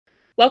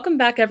Welcome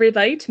back,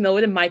 everybody, to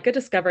Milwood and Mika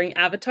Discovering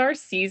Avatar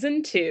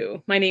Season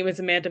 2. My name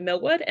is Amanda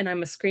Milwood, and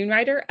I'm a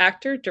screenwriter,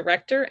 actor,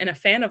 director, and a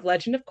fan of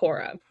Legend of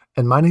Korra.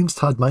 And my name's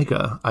Todd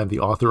Mika. I'm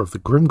the author of the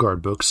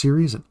Grimguard book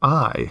series, and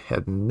I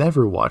had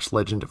never watched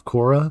Legend of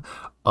Korra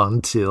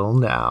until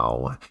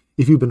now.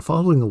 If you've been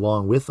following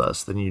along with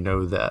us, then you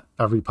know that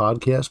every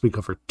podcast we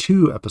cover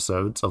 2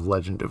 episodes of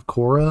Legend of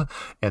Korra,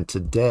 and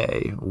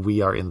today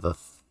we are in the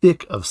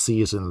thick of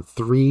Season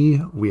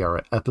 3. We are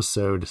at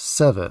Episode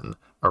 7,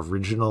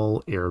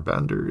 Original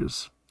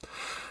Airbenders.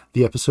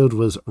 The episode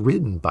was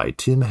written by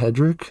Tim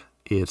Hedrick.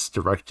 It's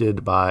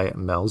directed by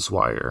Mel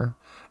Zwire.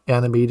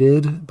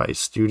 Animated by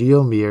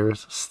Studio Mir.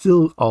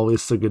 Still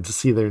always so good to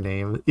see their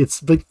name.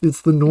 It's like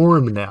it's the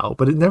norm now,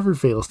 but it never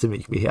fails to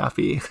make me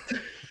happy.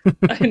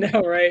 I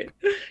know, right?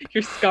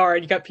 You're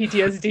scarred. You got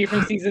PTSD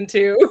from Season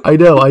 2. I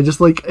know. I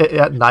just like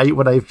at night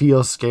when I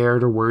feel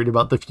scared or worried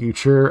about the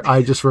future,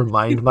 I just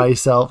remind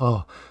myself,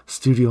 oh,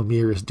 Studio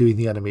Mir is doing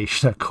the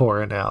animation at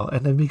Korra now,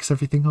 and it makes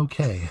everything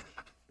okay.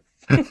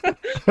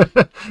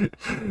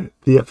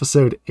 The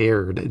episode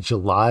aired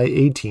July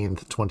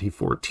 18th,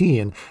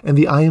 2014, and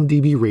the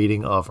IMDb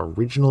rating of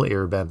Original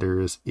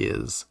Airbenders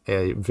is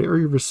a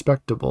very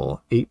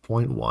respectable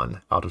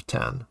 8.1 out of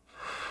 10.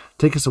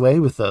 Take us away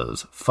with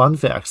those fun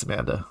facts,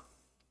 Amanda.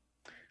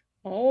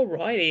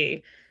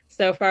 Alrighty.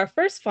 So for our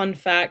first fun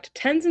fact,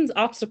 Tenzin's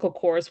obstacle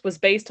course was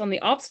based on the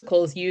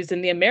obstacles used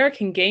in the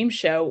American game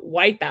show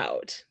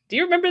Wipeout. Do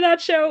you remember that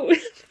show?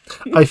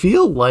 I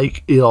feel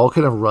like it all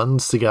kind of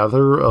runs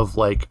together of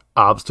like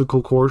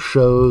obstacle course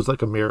shows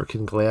like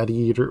American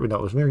Gladiator. No,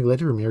 it was American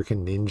Gladiator or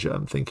American Ninja.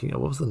 I'm thinking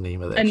of what was the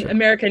name of that show?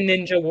 American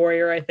Ninja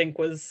Warrior, I think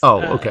was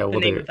okay. Well, the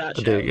name of that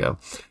show. There you go.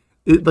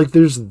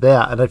 There's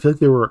that, and I feel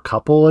like there were a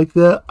couple like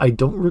that. I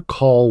don't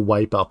recall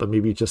Wipeout, but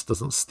maybe it just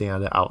doesn't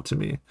stand out to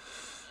me.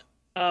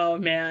 Oh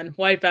man,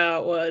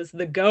 Wipeout was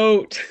the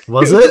GOAT.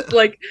 Was it?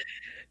 Like,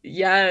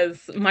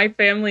 yes, my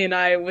family and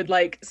I would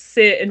like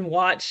sit and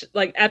watch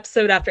like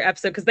episode after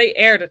episode because they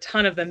aired a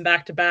ton of them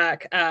back to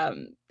back.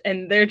 And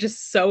they're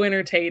just so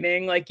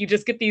entertaining. Like you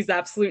just get these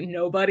absolute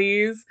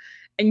nobodies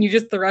and you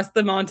just thrust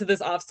them onto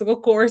this obstacle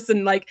course.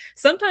 And like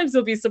sometimes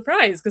you'll be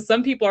surprised because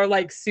some people are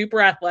like super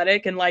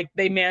athletic and like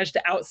they manage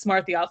to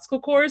outsmart the obstacle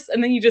course.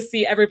 And then you just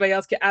see everybody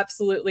else get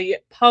absolutely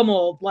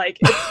pummeled. Like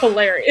it's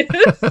hilarious.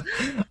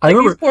 I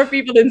remember these poor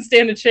people didn't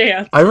stand a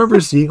chance. I remember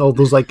seeing all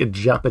those like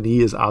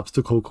Japanese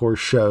obstacle course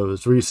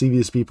shows where you see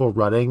these people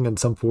running and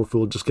some poor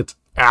fool just gets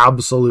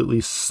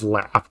absolutely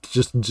slapped,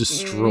 just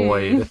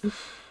destroyed.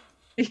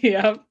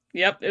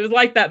 Yep. It was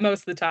like that most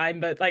of the time.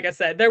 But like I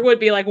said, there would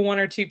be like 1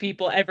 or 2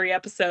 people every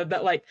episode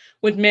that like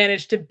would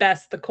manage to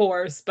best the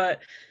course.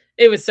 But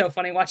it was so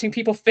funny watching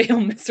people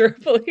fail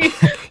miserably.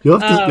 You'll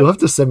have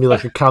to send me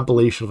like a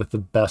compilation with the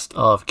best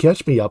of.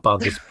 Catch me up on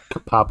this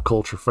pop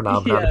culture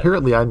phenomenon. Yeah.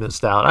 Apparently I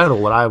missed out. I don't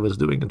know what I was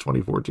doing in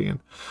 2014.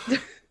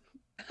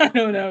 I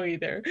don't know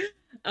either.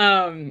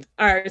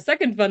 Our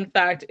second fun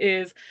fact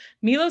is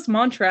Milo's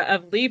mantra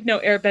of leave no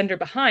airbender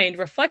behind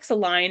reflects a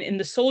line in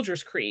the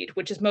Soldier's Creed,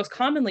 which is most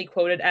commonly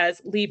quoted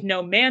as leave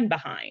no man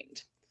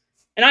behind.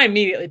 And I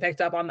immediately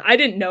picked up on that. I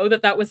didn't know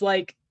that was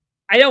like,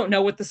 I don't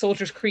know what the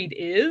Soldier's Creed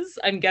is.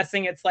 I'm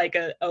guessing it's like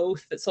an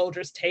oath that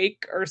soldiers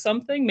take or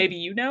something. Maybe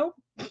you know?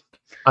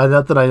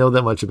 Not that I know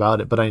that much about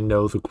it, but I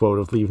know the quote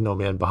of leave no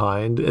man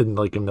behind in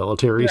like a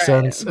military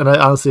sense. And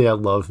I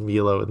love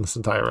Milo in this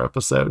entire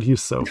episode.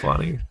 He's so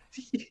funny.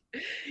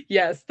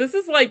 Yes, this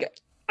is like,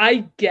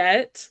 I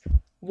get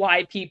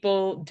why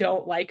people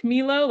don't like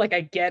Milo. Like,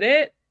 I get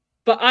it,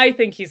 but I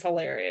think he's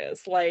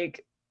hilarious.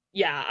 Like,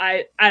 yeah,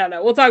 I don't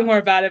know. We'll talk more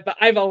about it, but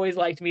I've always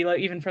liked Milo,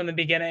 even from the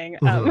beginning.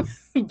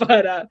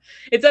 But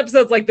it's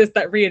episodes like this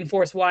that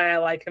reinforce why I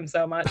like him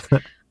so much.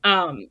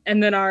 And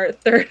then our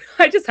third,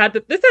 this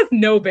has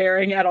no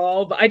bearing at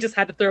all, but I just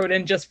had to throw it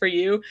in just for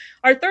you.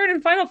 Our third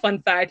and final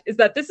fun fact is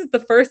that this is the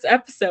first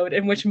episode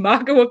in which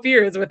Mako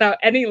appears without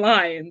any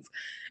lines.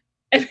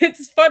 And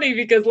it's funny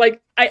because,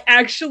 like, I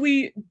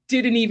actually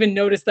didn't even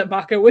notice that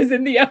Mako was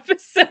in the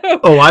episode.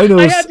 Oh, I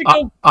noticed.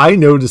 I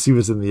noticed he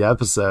was in the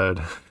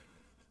episode.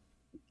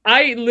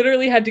 I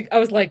literally I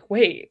was like,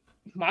 wait,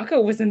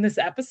 Mako was in this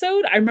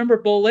episode? I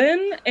remember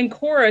Bolin and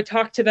Korra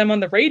talked to them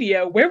on the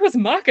radio. Where was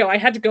Mako? I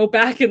had to go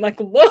back and, like,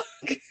 look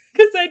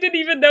because I didn't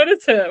even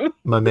notice him.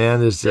 My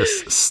man is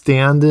just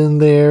standing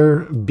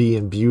there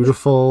being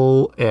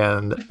beautiful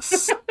and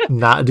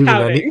not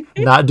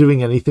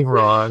doing anything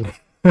wrong.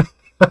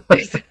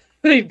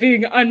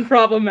 Being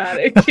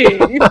unproblematic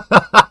king.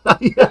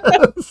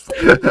 Yes.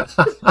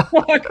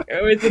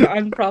 Mako is an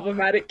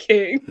unproblematic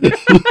king.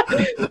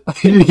 I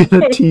need to get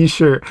a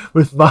t-shirt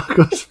with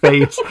Mako's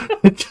face.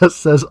 It just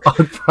says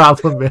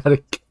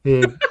unproblematic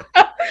king.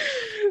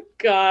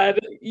 God,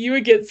 you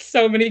would get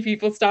so many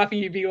people stopping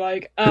you, be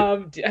like,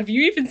 have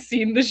you even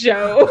seen the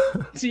show?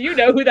 Do you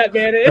know who that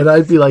man is? And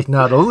I'd be like,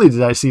 not only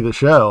did I see the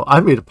show, I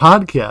made a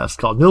podcast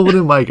called Milwood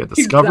and Mika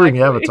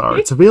Discovering Avatar.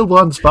 It's available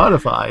on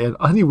Spotify and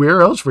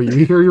anywhere else where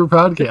you hear your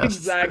podcast.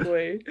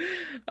 Exactly.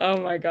 Oh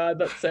my God,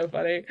 that's so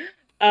funny.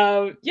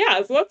 So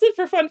that's it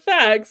for fun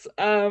facts.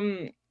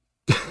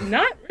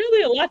 Not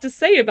really a lot to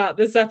say about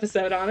this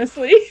episode,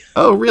 honestly.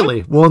 Oh,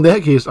 really? Well, in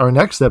that case, our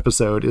next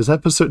episode is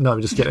episode. No,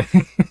 I'm just kidding.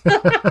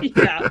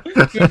 Yeah,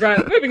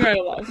 moving right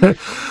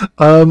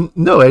along.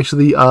 No,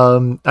 actually,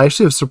 I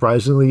actually have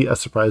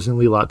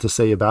surprisingly lot to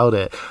say about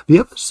it. The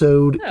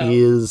episode Oh,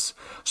 is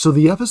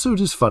the episode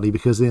is funny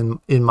because in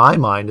my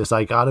mind, as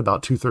I got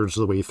about 2/3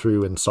 of the way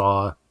through and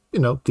saw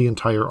the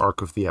entire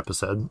arc of the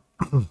episode,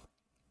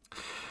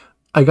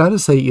 I gotta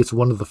say it's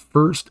one of the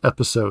first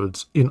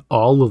episodes in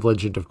all of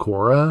Legend of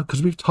Korra,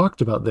 because we've talked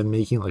about them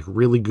making like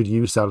really good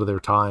use out of their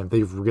time.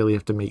 They really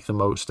have to make the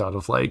most out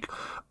of like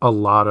a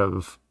lot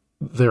of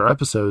their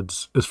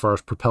episodes as far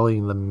as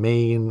propelling the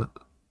main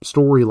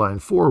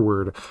storyline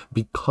forward,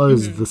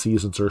 because the hmm,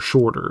 seasons are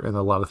shorter and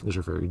a lot of things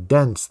are very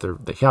dense.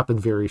 They happen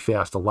very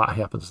fast. A lot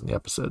happens in the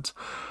episodes.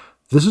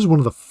 This is one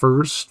of the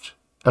first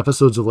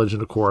episodes of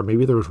Legend of Korra.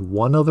 Maybe there was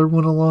one other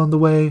one along the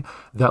way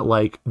that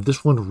like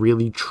this one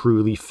really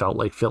truly felt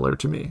like filler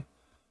to me.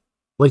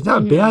 Like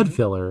not bad hmm,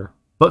 filler,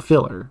 but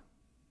filler.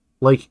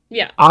 Like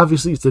yeah,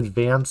 obviously it's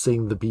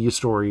advancing the B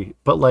story,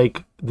 but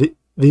like they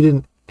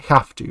didn't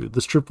have to.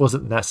 This trip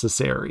wasn't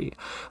necessary.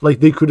 Like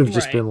they could have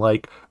just right. been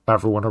like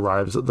everyone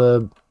arrives at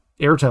the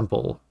air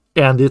temple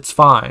and it's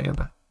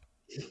fine.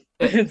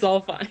 It's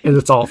all And fine.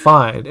 it's all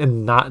fine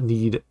and not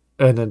need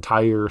an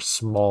entire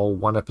small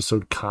one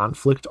episode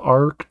conflict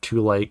arc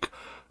to like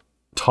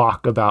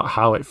talk about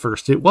how at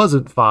first it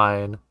wasn't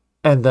fine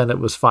and then it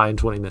was fine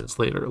 20 minutes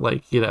later,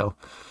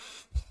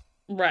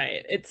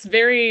 Right. It's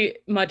very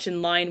much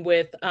in line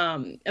with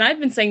and I've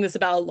been saying this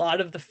about a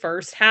lot of the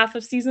first half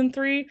of season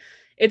 3.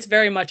 It's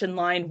very much in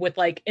line with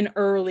like an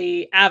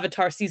early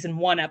Avatar season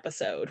 1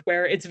 episode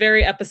where it's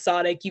very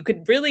episodic. You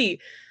could really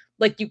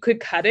like you could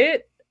cut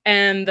it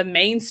and the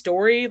main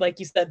story, like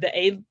you said, the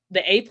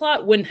A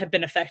plot wouldn't have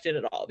been affected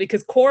at all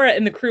because Korra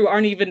and the crew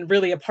aren't even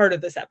really a part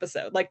of this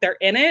episode. Like they're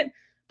in it,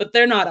 but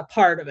they're not a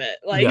part of it.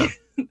 Like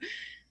yeah,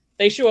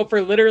 they show up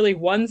for literally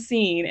one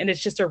scene and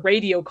it's just a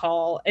radio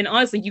call. And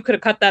honestly, you could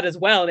have cut that as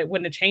well and it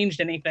wouldn't have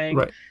changed anything.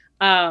 right.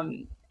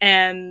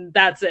 And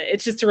that's it.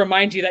 It's just to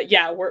remind you that,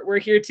 yeah, we're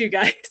here too,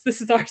 guys. This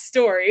is our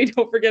story.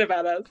 Don't forget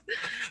about us.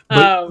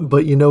 Um,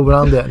 But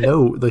on that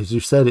note, like you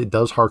said, it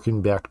does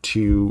harken back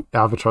to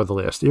Avatar: The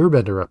Last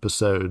Airbender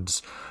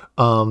episodes,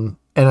 and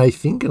I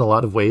think in a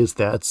lot of ways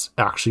that's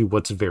actually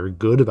what's very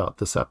good about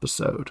this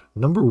episode.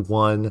 Number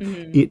one,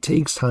 mhm, it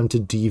takes time to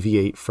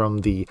deviate from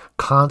the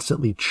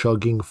constantly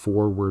chugging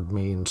forward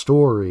main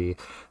story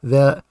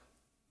that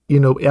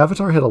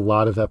Avatar had a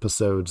lot of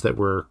episodes that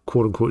were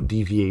quote unquote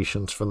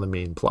deviations from the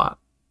main plot.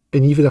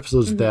 And even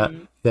episodes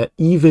mhm. that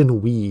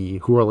even we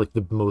who are like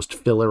the most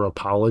filler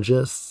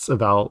apologists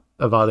about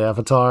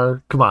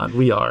Avatar, come on,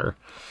 we are.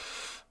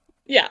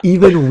 Yeah.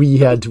 Even we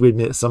had to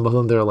admit some of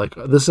them they're like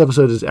this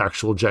episode is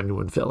actual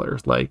genuine filler.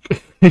 Like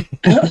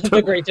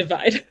The Great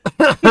Divide.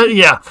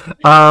 yeah.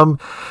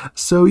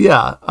 So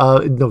yeah,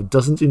 no,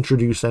 doesn't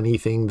introduce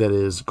anything that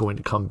is going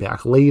to come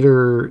back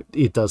later.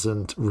 It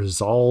doesn't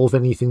resolve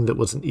anything that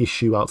was an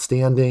issue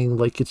outstanding.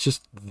 Like it's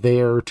just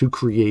there to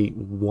create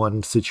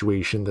one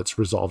situation that's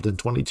resolved in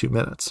 22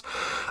 minutes.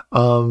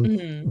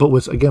 Mhm, But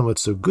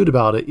what's so good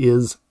about it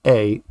is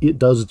it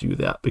does do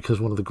that because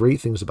one of the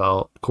great things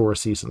about Korra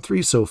season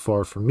 3 so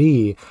far for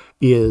me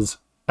is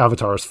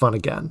Avatar is fun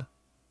again.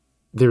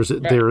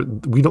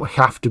 right. We don't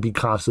have to be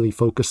constantly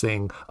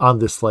focusing on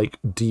this like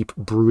deep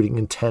brooding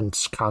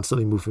intense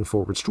constantly moving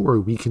forward story.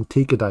 We can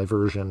take a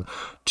diversion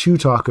to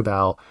talk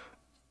about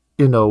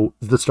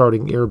the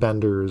starting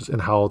airbenders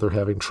and how they're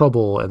having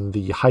trouble and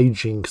the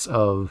hijinks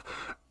of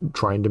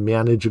trying to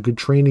manage a good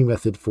training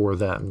method for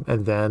them,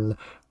 and then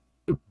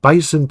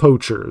bison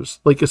poachers.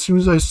 Like as soon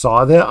as I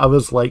saw that, I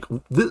was like,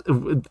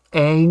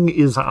 Aang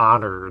is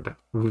honored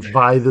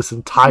by this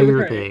entire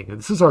Right. thing.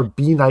 This is our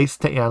be nice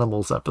to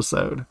animals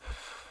episode.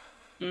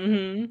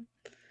 Mhm.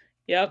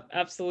 Yep,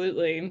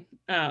 absolutely.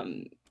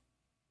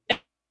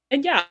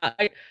 And yeah,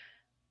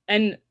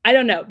 and I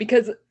don't know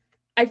because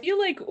I feel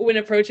like when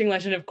approaching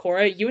Legend of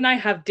Korra, you and I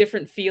have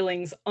different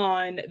feelings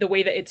on the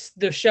way that it's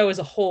the show as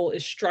a whole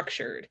is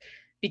structured.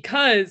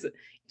 Because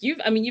you've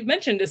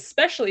mentioned,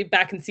 especially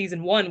back in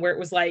season 1, where it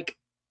was like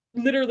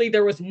literally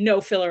there was no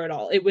filler at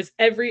all. It was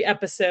every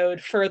episode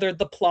furthered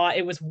the plot.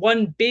 It was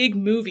one big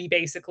movie,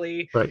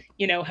 basically, Right.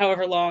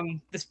 however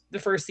long the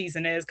first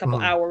season is, a couple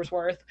Mm. hours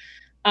worth.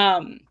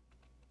 Um,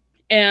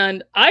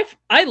 and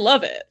I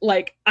love it.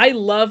 Like I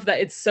love that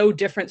it's so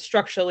different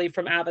structurally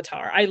from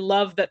Avatar. I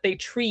love that they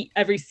treat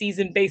every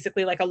season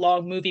basically like a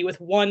long movie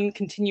with one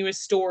continuous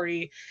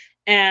story,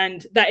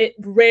 and that it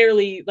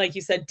rarely, like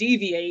you said,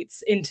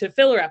 deviates into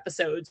filler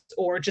episodes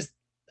or just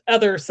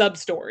other sub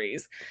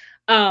stories.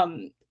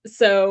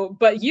 So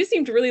but you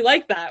seem to really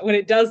like that when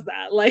it does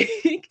that. Like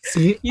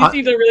See, you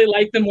seem to really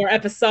like the more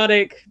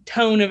episodic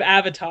tone of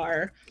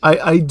Avatar.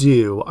 I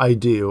do,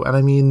 and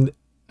I mean,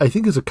 I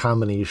think there's a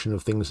combination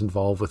of things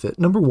involved with it.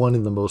 Number one,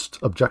 in the most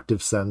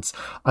objective sense,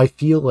 I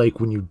feel like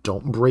when you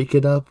don't break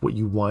it up, what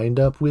you wind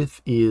up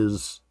with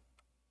is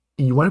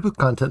you wind up with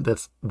content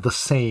that's the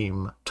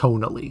same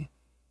tonally.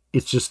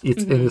 It's just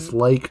and it's Hmm.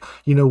 like,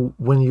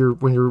 when you're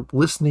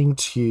listening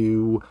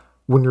to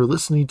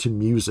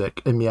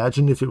music,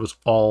 imagine if it was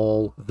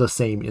all the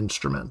same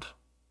instrument.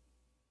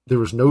 There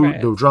was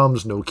Right. no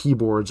drums, no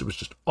keyboards. It was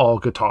just all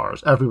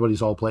guitars.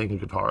 Everybody's all playing a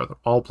guitar. They're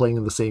all playing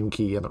in the same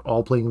key and they're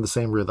all playing in the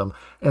same rhythm.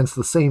 And it's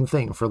the same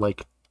thing for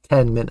like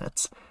 10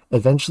 minutes.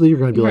 Eventually, you're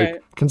going to be like,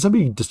 Right. can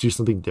somebody just do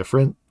something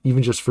different,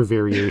 even just for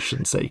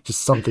variation's sake,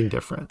 just something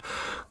different?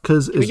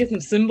 Because Can we get some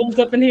symbols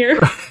up in here?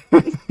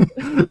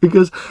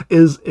 because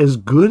as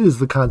good as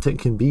the content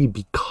can be,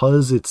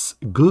 because it's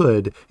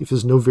good, if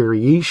there's no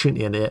variation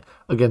in it,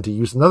 again, to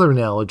use another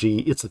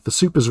analogy, it's like the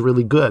soup is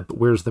really good, but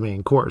where's the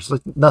main course?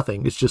 It's like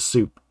nothing. It's just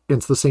soup.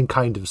 It's the same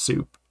kind of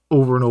soup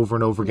over and over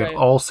and over again. Right.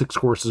 All 6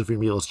 courses of your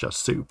meal is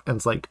just soup. And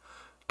it's like,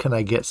 can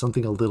I get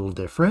something a little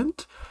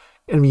different?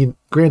 I mean,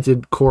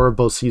 granted, Korra,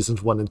 both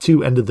seasons 1 and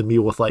 2, ended the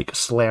meal with like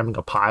slamming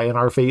a pie in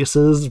our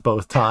faces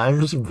both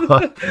times,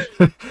 but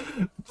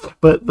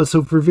but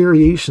so for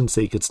variation's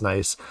sake, it's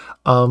nice.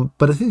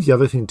 But I think the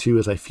other thing too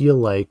is I feel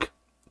like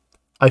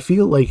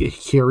it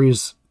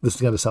carries. This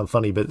is gonna sound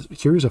funny, but it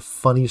carries a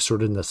funny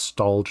sort of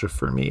nostalgia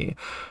for me.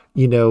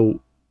 You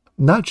know,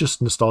 not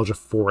just nostalgia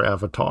for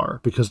Avatar,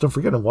 because don't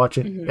forget I'm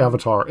watching Hmm.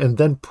 Avatar and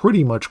then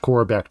pretty much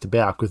Korra back to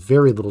back with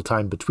very little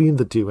time between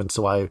the two, and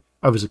so I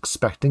was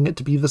expecting it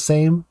to be the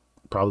same.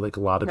 Probably like a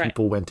lot of Right.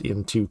 people went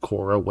into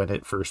Korra when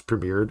it first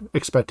premiered,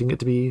 expecting it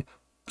to be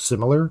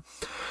similar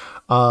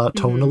Hmm.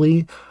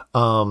 tonally.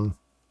 Um,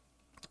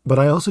 but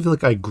I also feel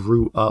like I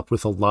grew up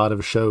with a lot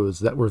of shows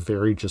that were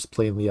very just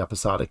plainly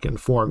episodic in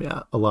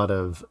format. A lot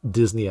of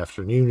Disney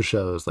afternoon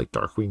shows like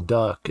Darkwing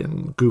Duck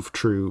and Goof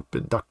Troop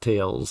and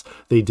DuckTales.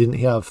 They didn't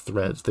have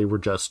threads. They were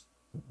just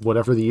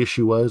whatever the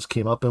issue was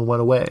came up and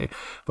went away.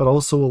 But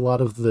also a lot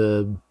of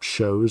the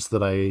shows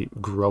that I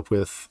grew up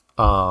with,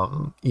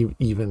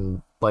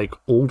 even like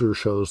older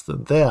shows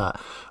than that,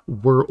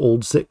 were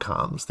old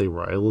sitcoms. They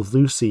were I Love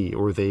Lucy,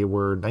 or they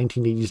were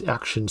 1980s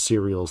action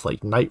serials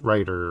like Knight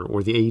Rider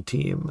or The A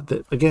Team,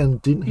 that again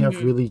didn't have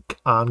Hmm. really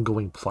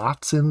ongoing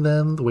plots in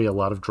them the way a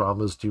lot of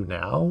dramas do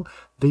now.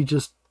 They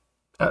just,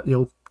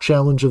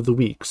 challenge of the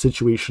week,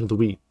 situation of the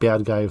week,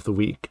 bad guy of the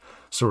week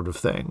sort of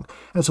thing.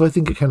 And so I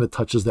think it kind of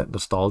touches that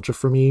nostalgia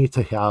for me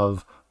to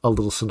have a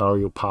little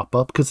scenario pop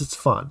up because it's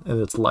fun and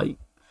it's light.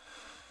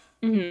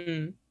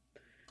 Hmm.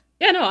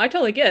 Yeah, no, I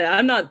totally get it.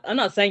 I'm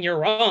not saying you're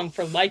wrong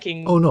for Oh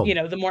liking,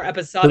 no, the more but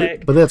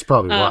episodic. that's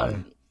probably why.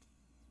 Um,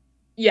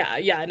 yeah,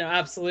 yeah, no,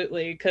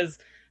 absolutely. Because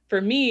for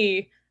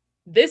me,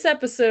 this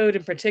episode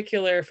in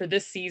particular for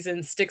this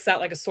season sticks out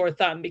like a sore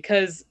thumb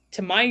because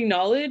to my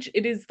knowledge,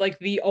 it is like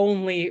the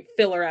only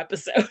filler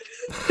episode.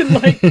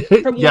 Like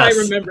from what I Yes.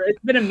 remember. It's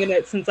been a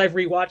minute since I've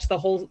rewatched the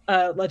whole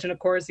Legend of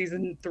Korra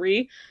season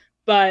 3.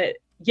 But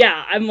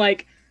yeah, I'm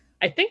like,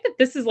 I think that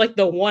this is like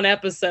the one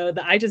episode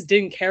that I just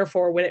didn't care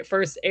for when it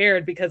first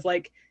aired because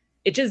like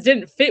it just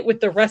didn't fit with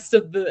the rest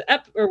of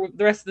or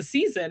the rest of the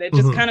season. It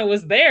just Mhm. kind of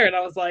was there, and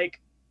I was like,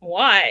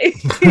 why?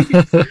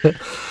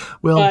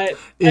 Well, But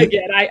it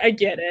again, I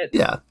get it.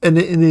 yeah, and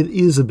it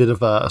is a bit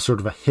of a sort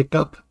of a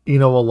hiccup,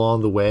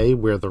 along the way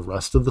where the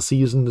rest of the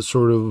season is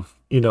sort of,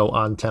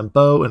 on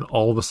tempo, and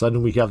all of a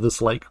sudden we have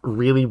this like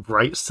really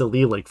bright,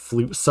 silly like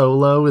flute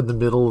solo in the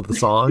middle of the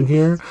song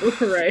here.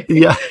 Right.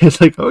 Yeah,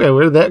 it's like, okay,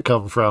 where did that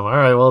come from? All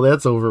right, well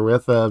that's over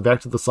with.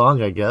 Back to the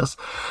song, I guess.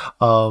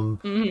 But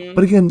Hmm.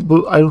 again,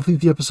 I don't think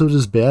the episode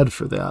is bad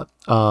for that.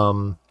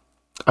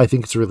 I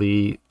think it's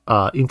really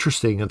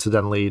interesting,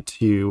 incidentally,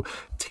 to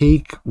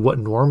take what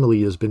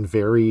normally has been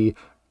very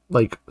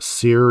like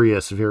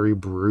serious, very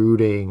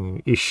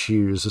brooding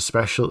issues,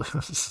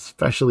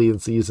 especially in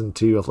season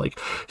 2 of like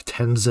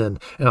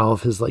Tenzin and all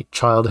of his like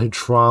childhood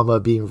trauma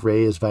being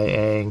raised by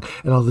Aang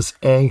and all this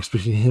angst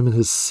between him and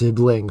his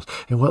siblings,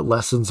 and what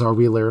lessons are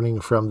we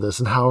learning from this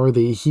and how are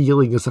they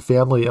healing as a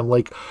family. I'm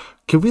like,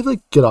 can we like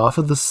get off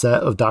of the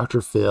set of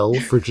Dr. Phil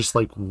for just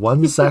like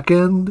 1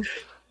 second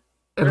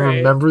and Right.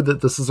 remember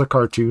that this is a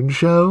cartoon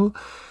show?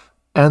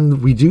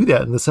 And we do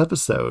that in this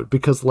episode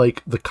because,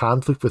 like, the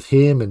conflict with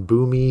him and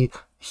Boomy,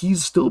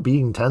 he's still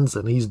being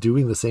Tenzin. He's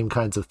doing the same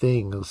kinds of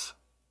things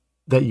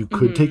that you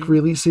could take Hmm.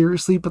 really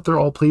seriously, but they're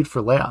all played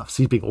for laughs.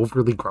 He's being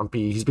overly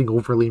grumpy. He's being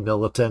overly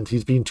militant.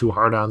 He's being too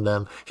hard on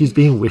them. He's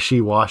being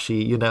wishy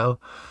washy.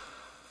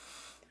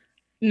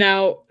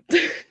 Now,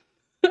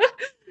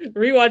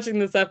 rewatching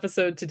this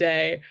episode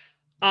today,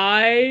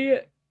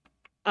 I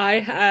I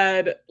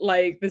had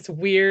like this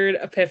weird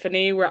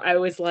epiphany where I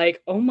was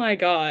like, "Oh my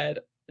god,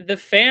 the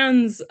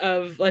fans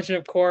of Legend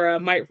of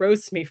Korra might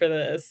roast me for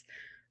this."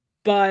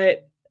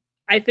 But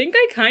I think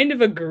I kind of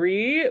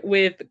agree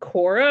with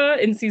Korra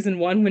in season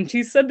 1 when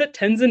she said that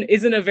Tenzin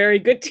isn't a very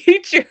good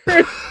teacher.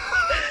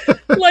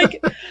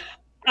 Like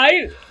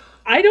I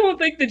I don't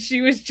think that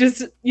she was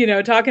just,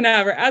 talking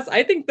out of her ass.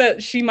 I think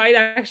that she might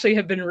actually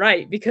have been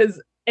right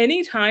because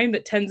any time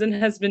that Tenzin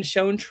has been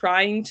shown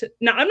trying to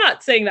now I'm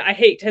not saying that I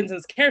hate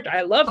Tenzin's character.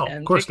 I love Oh, of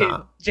him, course JK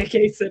not.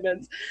 JK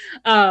Simmons.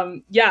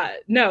 Yeah,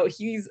 no,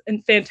 he's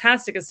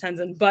fantastic as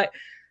Tenzin, but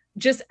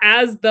just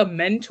as the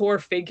mentor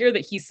figure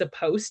that he's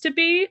supposed to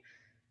be,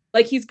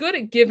 like he's good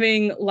at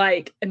giving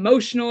like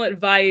emotional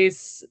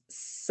advice,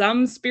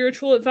 some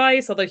spiritual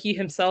advice, although he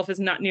himself is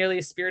not nearly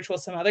as spiritual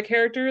as some other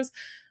characters.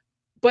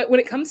 But when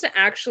it comes to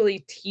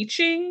actually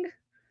teaching,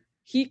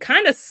 he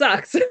kind of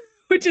sucks,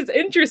 which is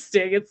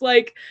interesting. It's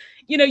like,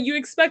 you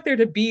expect there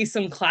to be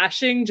some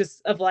clashing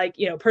just of like,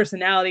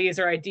 personalities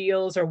or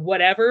ideals or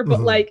whatever, but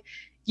Mm-hmm. like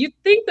you'd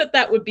think that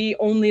that would be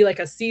only like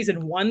a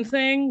season one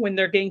thing when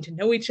they're getting to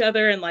know each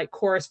other and like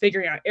Korra's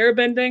figuring out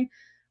airbending.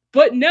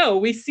 But no,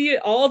 we see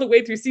it all the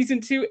way through season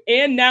two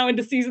and now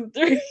into season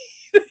three.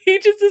 He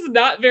just is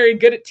not very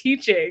good at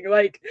teaching.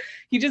 Like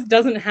he just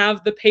doesn't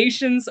have the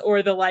patience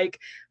or the like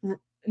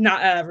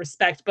not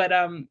respect, but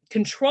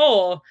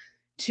control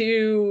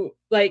to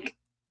like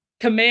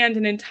command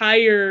an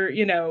entire,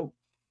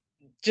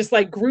 just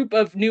like group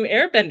of new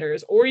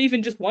airbenders or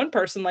even just one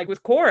person like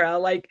with Korra.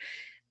 Like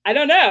I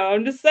don't know,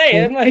 I'm just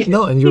saying Well, like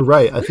no, and you're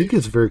right. I think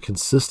it's very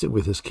consistent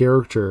with his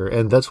character,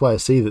 and that's why I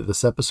say that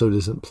this episode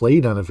isn't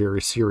played on a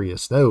very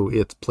serious note.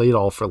 It's played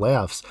all for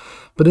laughs,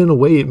 but in a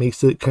way, it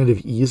makes it kind of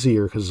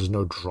easier because there's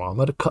no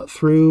drama to cut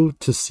through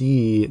to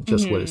see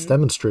just what it's mm-hmm.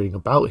 demonstrating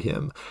about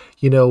him.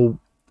 You know,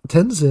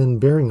 Tenzin,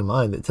 bearing in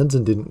mind that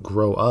Tenzin didn't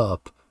grow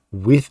up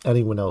with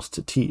anyone else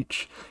to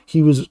teach,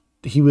 he was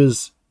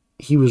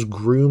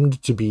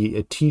groomed to be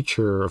a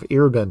teacher of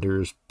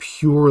airbenders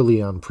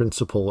purely on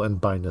principle and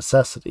by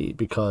necessity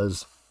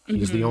because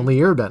he's the Mm-hmm. only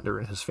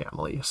airbender in his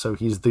family, so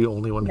he's the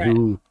only one Right.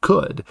 who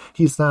could.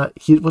 He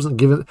wasn't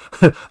given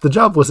the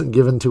job wasn't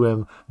given to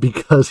him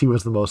because he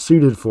was the most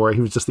suited for it.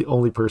 He was just the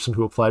only person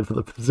who applied for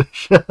the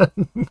position.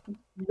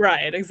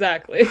 Right,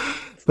 exactly.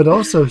 But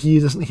also, he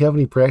doesn't have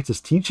any practice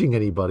teaching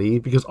anybody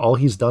because all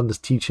he's done is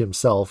teach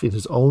himself in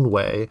his own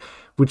way,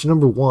 which,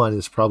 number one,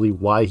 is probably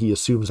why he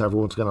assumes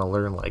everyone's going to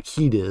learn like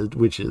he did,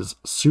 which is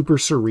super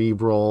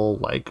cerebral,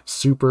 like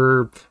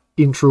super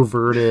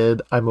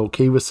introverted. I'm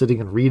okay with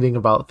sitting and reading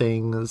about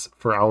things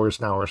for hours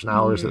and hours and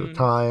hours at a Mm-hmm.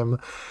 time.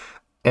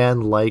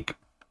 And like,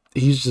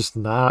 he's just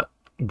not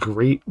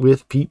great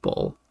with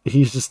people.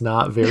 He's just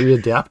not very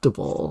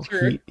adaptable.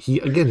 Sure. He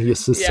again,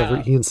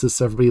 Yeah. he insists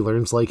everybody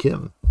learns like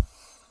him.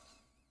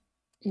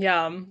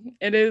 Yeah,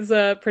 it is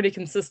pretty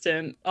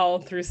consistent all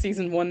through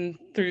season one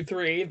through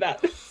three.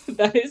 That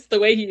that is the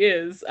way he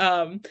is.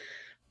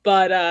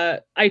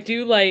 But I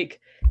do like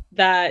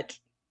that,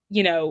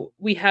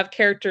 we have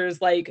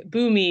characters like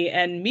Boomy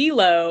and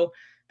Milo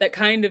that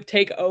kind of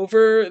take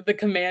over the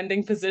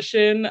commanding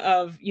position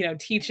of,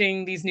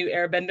 teaching these new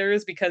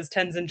airbenders because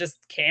Tenzin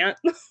just can't.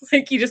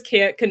 Like he just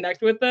can't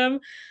connect with them.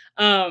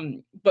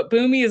 But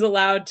Boomy is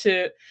allowed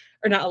to,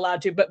 or not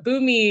allowed to, but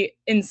Boomy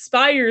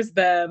inspires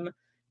them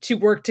to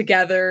work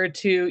together,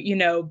 to,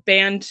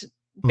 band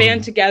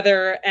Mhm.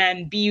 together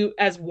and be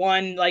as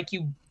one like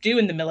you do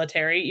in the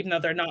military, even though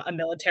they're not a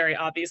military,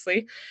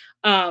 obviously.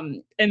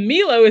 And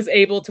Milo is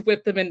able to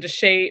whip them into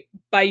shape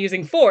by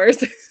using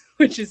force,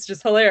 which is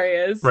just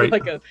hilarious. Right.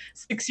 Like a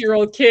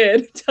 6-year-old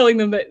kid telling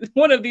them that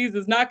one of these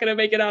is not going to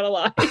make it out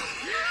alive.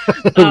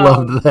 I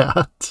loved Um,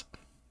 that.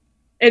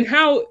 and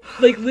how,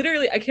 like,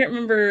 literally, I can't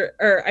remember,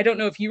 or I don't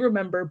know if you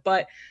remember,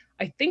 but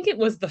I think it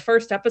was the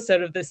first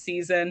episode of this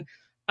season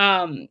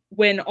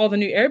when all the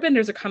new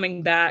airbenders are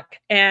coming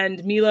back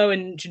and Milo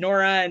and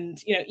Janora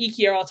and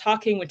Iki are all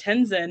talking with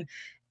Tenzin,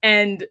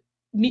 and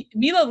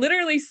Milo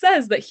literally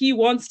says that he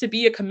wants to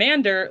be a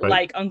commander Right.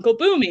 like Uncle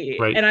Boomy,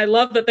 Right. and I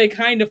love that they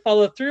kind of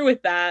follow through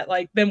with that,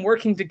 like them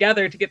working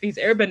together to get these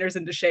airbenders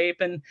into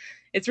shape, and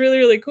it's really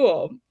really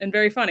cool and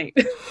very funny.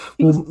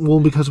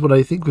 Well, because what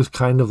I think was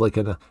kind of like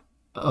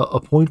a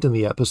point in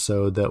the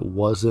episode that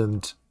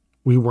wasn't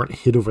we weren't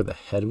hit over the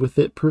head with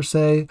it per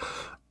se,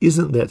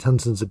 isn't that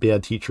Tenzin's a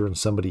bad teacher and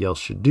somebody else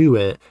should do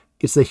it.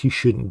 It's that he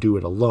shouldn't do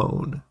it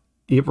alone.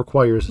 It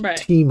requires a Right.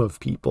 team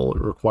of people.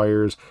 It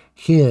requires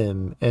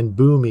him and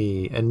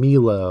Boomy and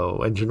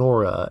Milo and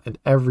Janora and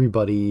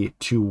everybody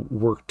to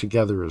work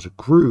together as a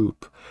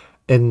group,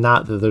 and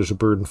not that there's a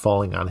burden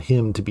falling on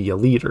him to be a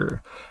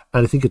leader.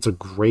 And I think it's a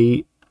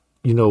great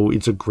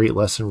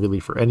lesson really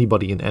for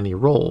anybody in any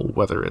role,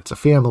 whether it's a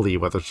family,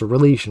 whether it's a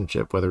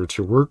relationship, whether it's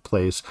your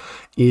workplace,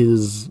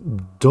 is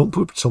don't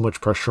put so much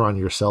pressure on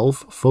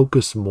yourself.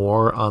 Focus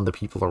more on the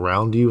people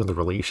around you and the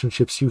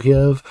relationships you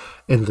have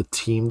and the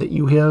team that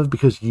you have,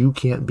 because you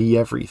can't be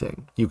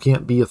everything. You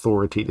can't be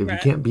authoritative. You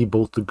Right. can't be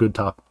both the good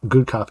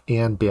cop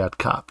and bad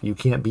cop. You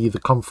can't be the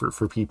comfort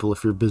for people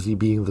if you're busy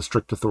being the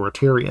strict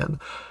authoritarian.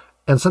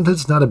 And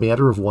sometimes it's not a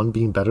matter of one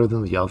being better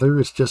than the other.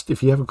 It's just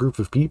if you have a group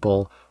of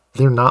people,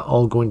 they're not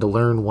all going to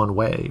learn one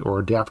way or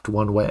adapt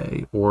one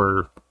way,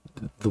 or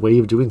the way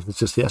of doing things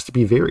just has to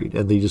be varied.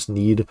 And they just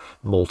need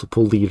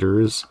multiple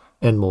leaders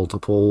and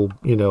multiple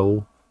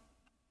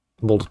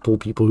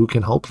people who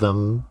can help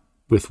them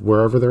with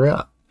wherever they're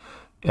at.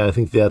 And I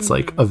think that's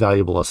like Mm-hmm. a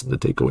valuable lesson to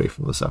take away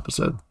from this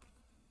episode.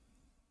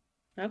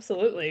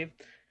 Absolutely.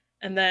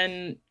 And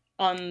then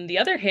on the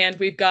other hand,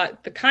 we've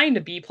got the kind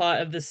of B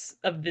plot of this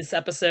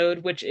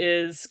episode, which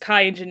is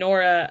Kai and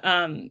Janora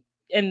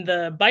and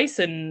the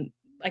bison,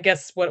 I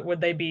guess what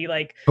would they be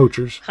like,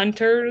 Poachers.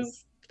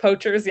 hunters,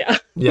 poachers, yeah.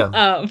 Yeah.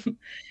 um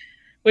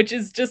which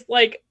is just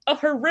like a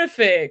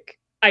horrific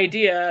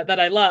idea that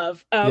I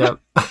love. Yeah.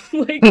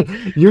 Like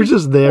You're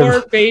just there.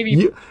 poor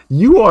baby.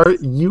 You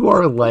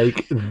are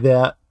like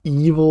that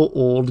evil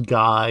old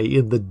guy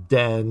in the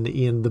den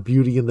in the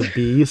Beauty and the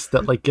Beast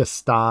that like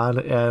Gaston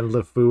and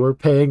LeFou are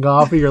paying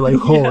off, and you're like,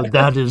 oh, Yeah,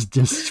 that is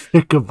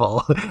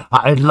despicable.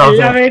 I I love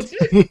love it.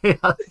 it.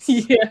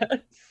 Yes. Yes.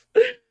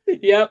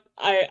 Yep,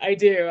 I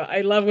do.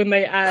 I love when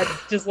they add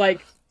just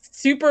like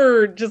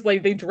super, just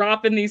like they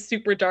drop in these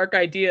super dark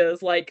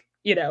ideas. Like,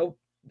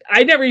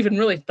 I never even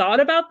really thought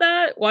about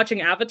that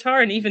watching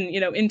Avatar and even,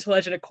 into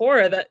Legend of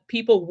Korra that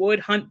people would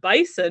hunt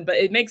bison, but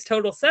it makes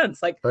total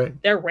sense. Like, Right.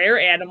 they're rare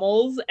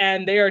animals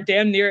and they are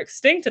damn near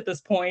extinct at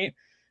this point.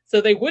 So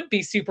they would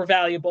be super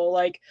valuable.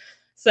 Like,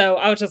 so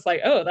I was just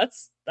like, oh,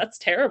 that's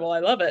terrible. I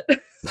love it.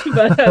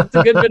 But it's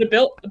a good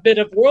bit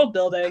of world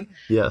building.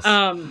 Yes.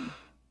 Um,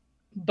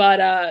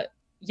 but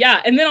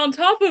yeah, and then on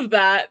top of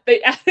that,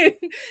 they added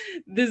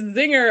this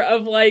zinger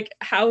of like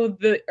how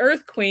the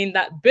Earth Queen,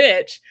 that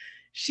bitch,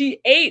 she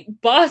ate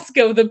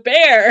Bosco the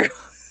bear.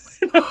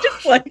 And I'm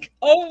just like,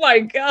 oh my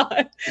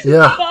god,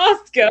 Yeah.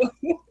 Bosco.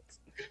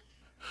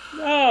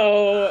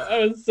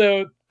 No,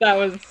 that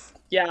was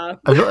yeah.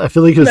 I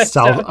feel like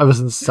Up. I was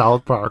in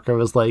South Park. I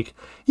was like,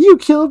 you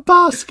killed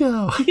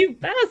Bosco. You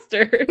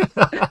bastard.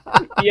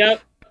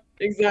 Yep,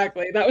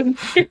 exactly. That was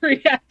my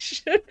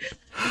reaction.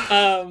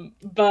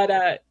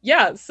 But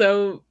yeah,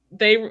 so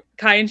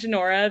Kai and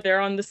Janora, they're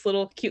on this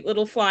little cute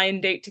little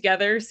flying date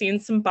together, seeing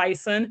some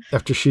bison.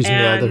 After she's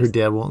mad that her And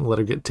dad won't let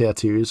her get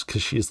tattoos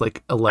because she's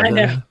like I know,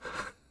 11.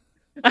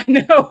 I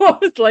know. I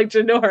was like,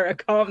 Janora,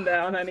 calm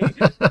down, honey.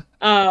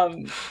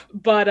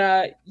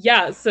 But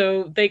yeah,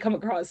 so they come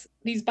across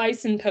these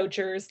bison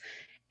poachers,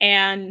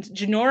 and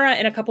Janora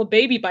and a couple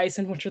baby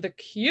bison, which are the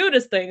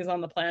cutest things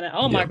on the planet.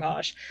 Oh my Yep.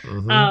 gosh.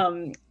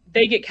 Mm-hmm.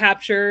 They get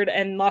captured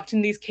and locked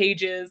in these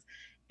cages.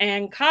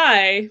 And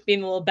Kai,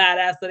 being the little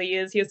badass that he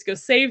has to go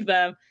save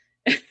them.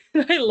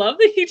 I love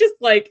that he just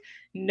like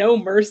no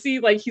mercy,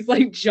 like he's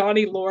like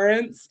Johnny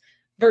Lawrence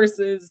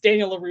versus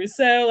Daniel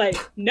LaRusso, like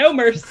no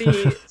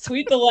mercy,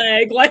 sweep the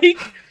leg, like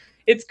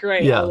it's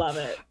great. I Yeah. love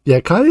it. Yeah,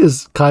 Kai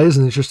is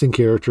an interesting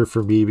character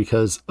for me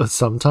because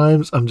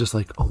sometimes I'm just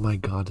like, oh my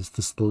god, is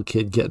this little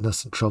kid getting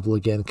us in trouble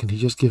again? Can he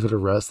just give it a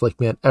rest? Like,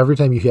 man, every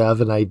time you have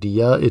an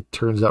idea, it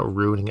turns out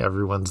ruining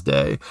everyone's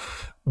day.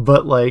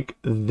 But like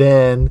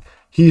then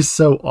he's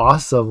so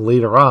awesome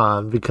later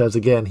on because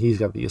again, he's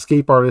got the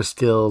escape artist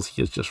skills.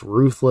 He is just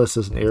ruthless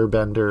as an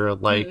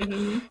airbender.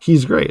 Like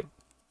he's great.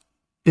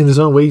 In his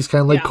own way, he's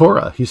kind of like Yeah.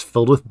 Korra. He's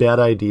filled with bad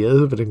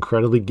ideas, but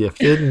incredibly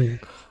gifted. And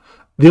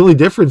the only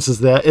difference is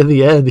that in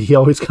the end, he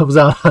always comes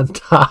out on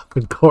top,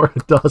 and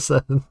Korra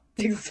doesn't.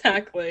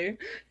 Exactly.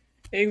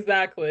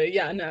 Exactly.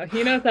 Yeah, no,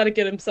 he knows how to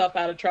get himself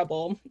out of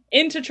trouble,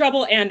 into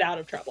trouble and out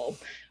of trouble,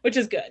 which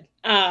is good.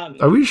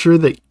 Are we sure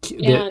that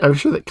And are we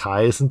sure that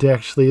Kai isn't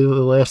actually the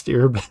last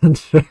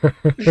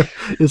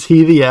Airbender? Is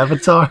he the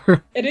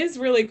Avatar? it is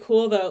really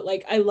cool though.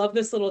 Like I love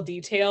this little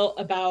detail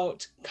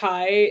about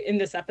Kai in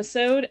this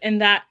episode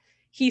and that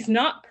he's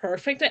not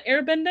perfect at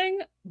airbending,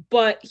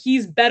 but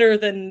he's better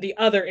than the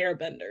other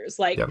airbenders.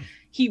 Like Yeah.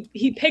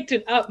 he picked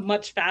it up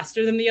much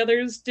faster than the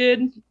others did.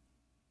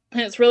 And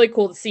it's really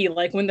cool to see,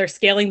 like when they're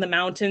scaling the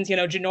mountains,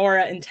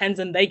 Janora and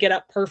Tenzin, they get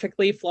up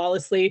perfectly,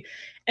 flawlessly.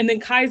 And then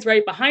Kai's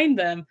right behind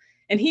them.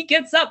 And he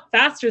gets up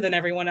faster than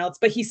everyone else,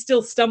 but he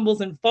still stumbles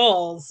and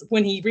falls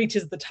when he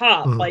reaches the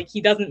top. Mhm. Like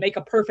he doesn't make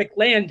a perfect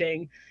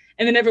landing.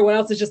 And then everyone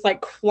else is just like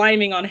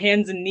climbing on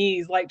hands and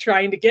knees, like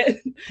trying to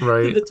get to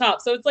Right. the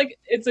top. So it's like,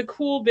 it's a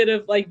cool bit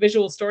of like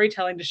visual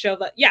storytelling to show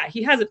that, yeah,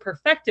 he hasn't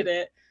perfected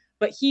it,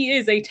 but he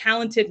is a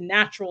talented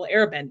natural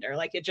airbender.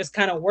 Like it just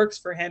kind of works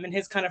for him and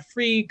his kind of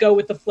free go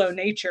with the flow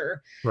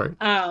nature. Right.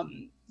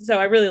 So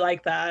I really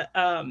like that.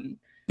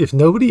 If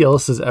nobody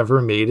else has ever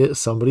made it,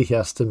 somebody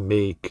has to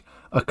make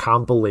a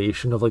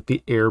compilation of like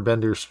the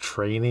airbenders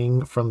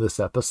training from this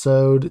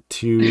episode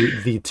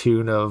to the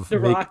tune of The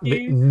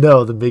Rocky?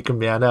 the Make a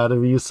Man Out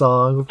of You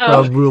song Oh, from that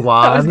was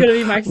Mulan, gonna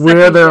be my where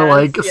second they're guess,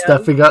 like yes.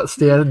 stepping up,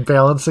 standing,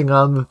 balancing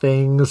on the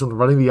things and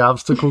running the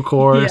obstacle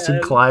course and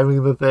Yes.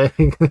 climbing the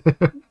thing.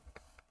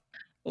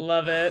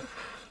 Love it.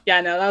 Yeah,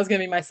 no, that was gonna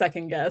be my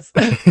second guess.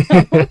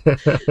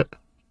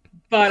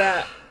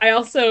 But I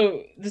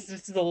also this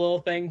is a little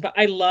thing, but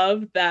I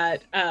love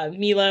that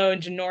Milo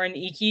and Janora and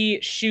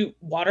Iki shoot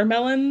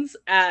watermelons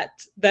at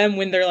them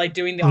when they're like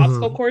doing the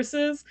obstacle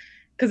courses,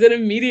 because it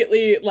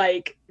immediately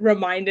like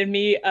reminded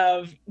me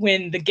of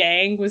when the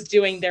gang was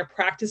doing their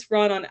practice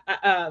run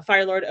on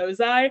Fire Lord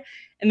Ozai,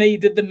 and they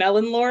did the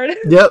Melon Lord.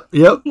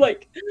 Yep.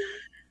 Like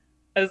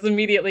that's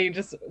immediately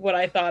just what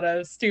I thought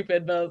of.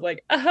 Stupid, but I was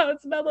like,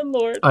 it's Melon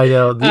Lord. I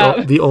know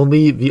the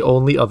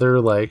only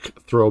other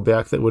like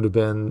throwback that would have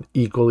been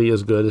equally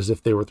as good as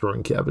if they were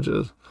throwing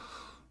cabbages.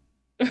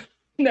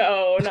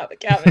 No, not the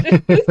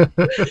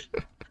cabbages.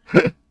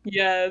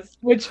 Yes,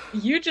 which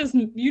you just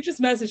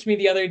messaged me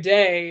the other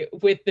day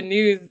with the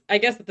news. I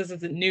guess that this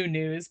isn't new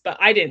news, but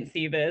I didn't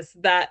see this,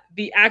 that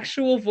the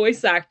actual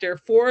voice actor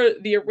for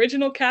the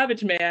original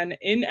Cabbage Man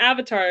in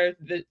Avatar,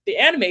 the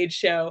animated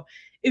show,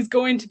 is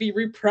going to be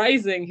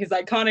reprising his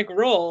iconic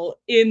role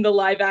in the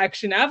live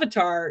action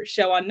Avatar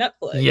show on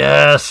Netflix.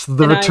 Yes,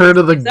 the And I'm return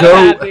of the so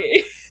goat.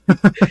 happy.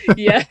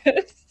 Yes.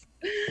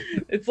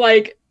 It's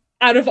like,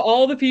 out of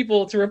all the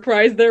people to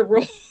reprise their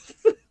roles,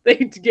 they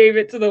gave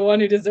it to the one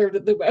who deserved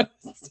it the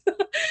most.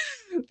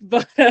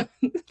 But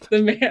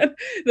the man,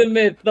 the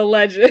myth, the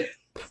legend.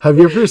 Have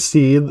you ever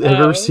seen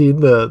Um,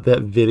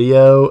 that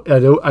video?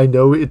 I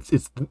know it's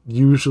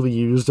usually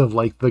used of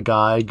like the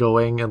guy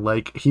going and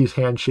like he's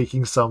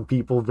handshaking some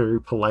people very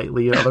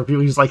politely and other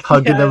people he's like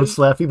hugging them and yes.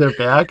 slapping their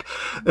back.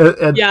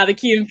 And Yeah, the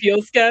Key and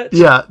Peele sketch.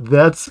 yeah,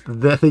 that's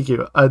that. Thank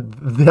you.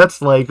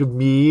 That's like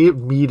me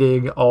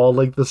meeting all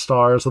like the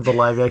stars of the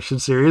live action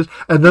series,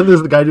 and then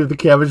there's the guy doing the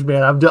Cabbage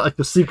Man. I'm doing like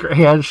the secret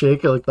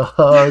handshake and like the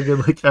hug and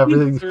like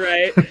everything. That's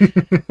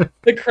right.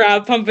 The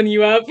crowd pumping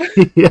you up.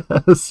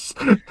 Yes,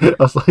 I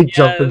was like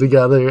jumping Yes.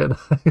 together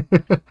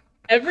and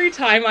Every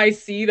time I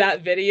see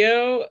that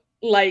video,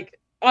 like,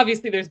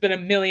 obviously there's been a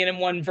million and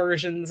one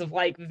versions of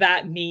like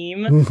that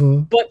meme,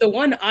 mhm. but the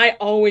one I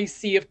always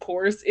see, of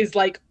course, is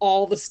like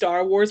all the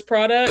Star Wars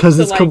products. Because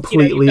So it's like, you've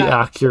completely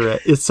got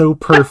accurate. It's so I know.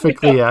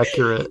 perfectly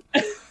accurate.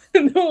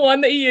 The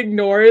one that he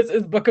ignores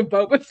is Book of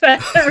Boba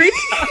Fett every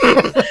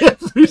time.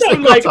 Every I'm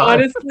single like, time.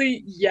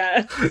 honestly,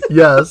 yes.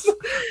 Yes,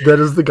 that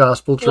is the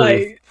gospel truth.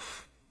 Like,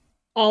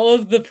 all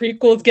of the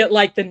prequels get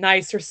like the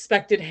nice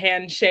respected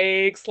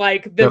handshakes.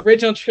 Like the Yep,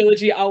 original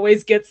trilogy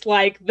always gets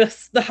like the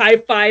high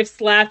five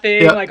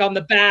slapping yep, like on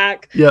the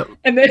back. yep.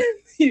 And then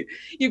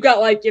you've got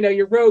like,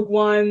 your Rogue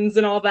Ones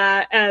and all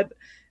that. And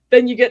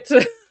then you get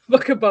to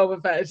Book of Boba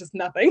Fett. It's just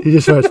nothing. He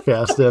just runs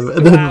past him, Just wow.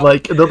 and then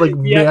like Yep.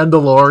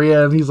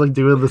 Mandalorian, he's like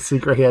doing the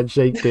secret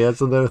handshake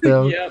dance in there with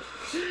him. Yep.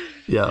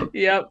 Yeah,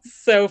 Yep.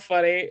 So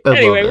funny. I love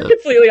Anyway, we're it.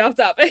 completely off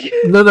topic.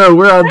 No,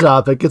 we're on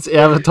topic. It's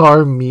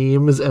Avatar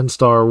memes and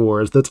Star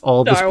Wars. That's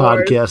all this Star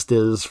Wars, podcast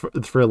is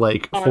for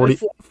like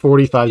honestly.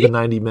 45 to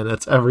 90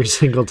 minutes every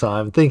single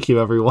time. Thank you,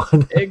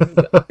 everyone.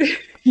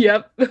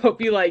 Yep.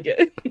 Hope you like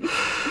it.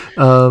 This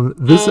Um,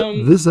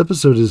 this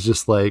episode is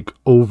just like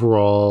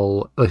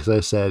overall, like I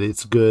said,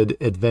 it's good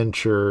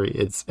adventure.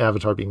 It's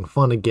Avatar being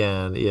fun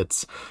again.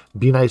 It's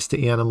be nice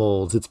to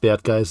animals. It's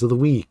bad guys of the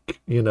week.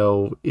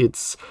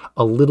 It's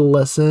a little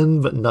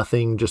lesson, but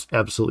nothing just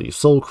absolutely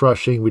soul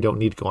crushing. We don't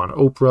need to go on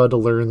Oprah to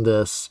learn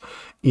this.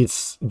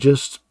 It's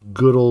just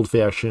good old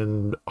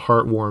fashioned,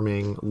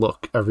 heartwarming.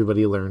 Look,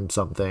 everybody learned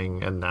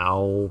something, and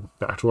now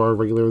back to our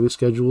regularly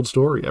scheduled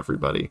story,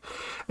 everybody.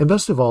 And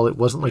best of all, it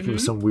wasn't like it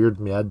was mhm, some weird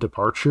mad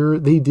departure.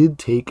 They did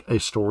take a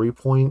story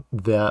point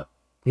that,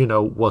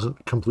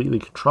 wasn't completely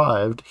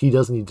contrived. He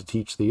does need to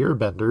teach the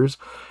airbenders,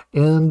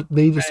 and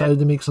they right. decided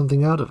to make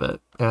something out of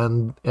it.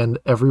 And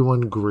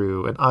everyone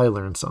grew, and I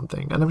learned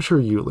something. And I'm sure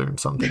you learned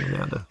something,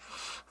 Amanda.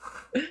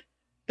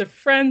 The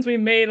friends we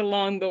made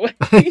along the way.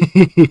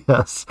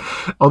 Yes.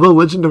 Although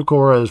Legend of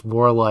Korra is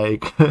more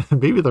like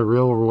maybe the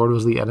real reward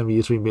was the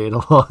enemies we made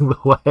along the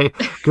way.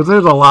 Because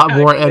there's a lot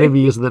more Exactly.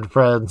 enemies than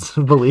friends,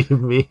 believe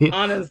me. This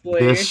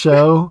Honestly.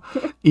 show,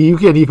 you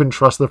can't even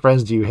trust the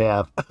friends you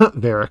have,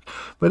 Varric.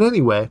 But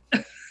anyway,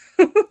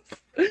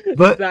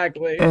 but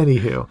Exactly.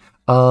 anywho,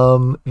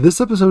 this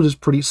episode is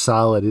pretty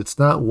solid. It's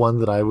not one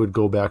that I would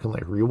go back and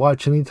like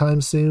rewatch anytime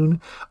soon.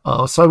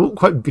 So I won't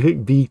quite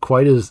be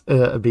quite as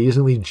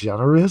amazingly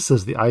generous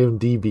as the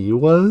IMDb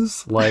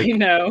was. I Like,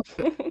 know.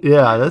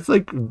 yeah, that's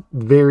like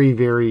very,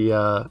 very,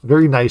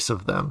 very nice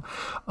of them.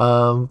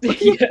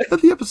 But Yes.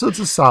 the episode's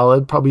a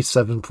solid, probably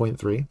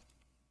 7.3.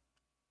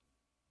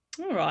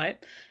 All right.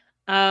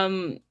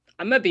 Um,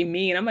 I'm gonna be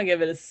mean. I'm gonna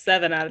give it a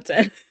 7 out of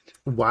 10.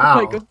 Like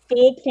a Wow.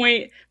 full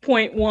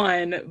point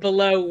one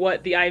below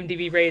what the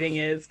IMDb rating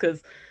is.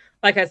 Because,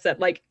 like I said,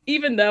 like,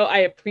 even though I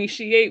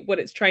appreciate what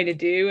it's trying to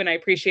do, and I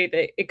appreciate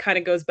that it kind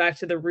of goes back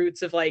to the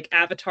roots of like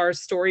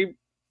Avatar's story,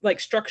 like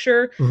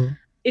structure, Mhm.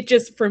 it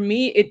just, for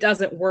me, it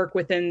doesn't work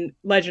within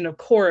Legend of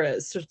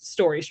Korra's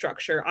story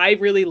structure. I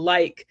really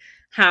like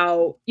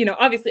how,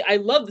 obviously I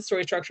love the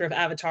story structure of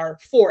Avatar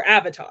for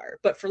Avatar,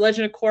 but for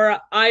Legend of Korra,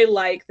 I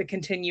like the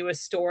continuous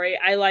story.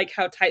 I like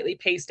how tightly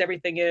paced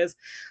everything is.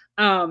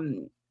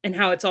 And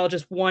how it's all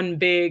just one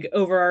big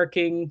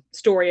overarching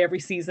story every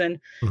season.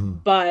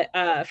 Mhm. But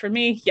for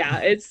me, yeah,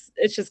 it's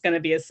just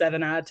gonna be a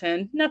 7 out of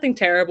 10. Nothing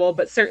terrible,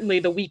 but certainly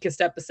the weakest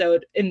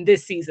episode in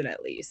this season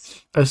at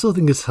least. I still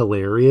think it's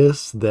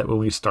hilarious that when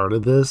we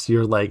started this,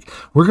 you're like,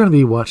 we're going to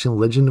be watching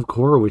Legend of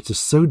Korra, which is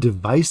so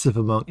divisive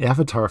among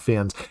Avatar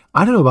fans.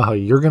 I don't know about how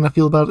you're going to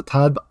feel about it,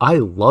 Todd, but I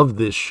love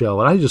this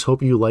show, and I just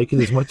hope you like it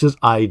as much as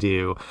I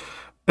do.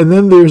 And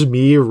then there's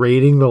me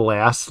rating the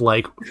last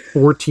like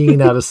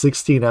 14 out of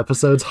 16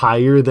 episodes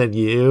higher than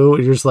you.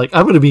 And you're just like,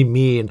 I'm going to be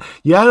mean.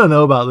 Yeah, I don't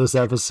know about this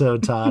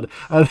episode, Todd.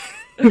 I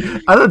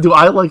don't, do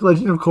I like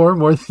Legend of Korra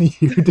more than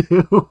you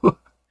do?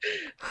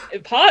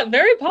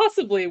 Very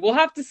possibly. We'll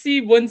have to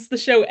see once the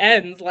show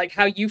ends, like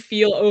how you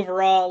feel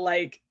overall,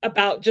 like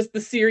about just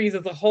the series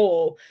as a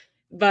whole.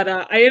 But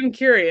I am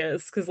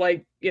curious because,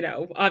 like,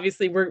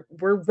 obviously we're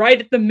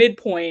right at the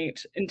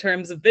midpoint in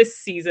terms of this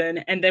season,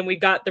 and then we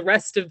got the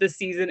rest of the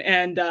season,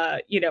 and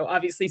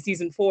obviously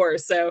season 4.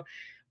 So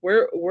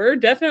we're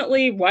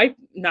definitely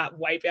not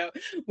wipe out.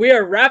 We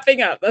are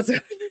wrapping up. That's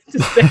what I meant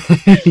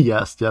to say.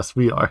 Yes,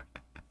 we are.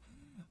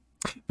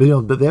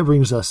 But that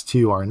brings us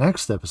to our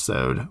next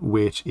episode,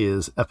 which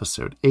is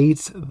episode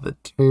 8, The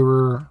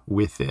Terror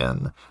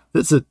Within.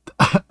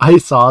 I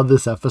saw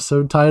this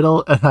episode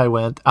title and I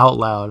went out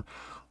loud,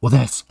 well,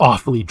 that's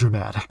awfully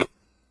dramatic.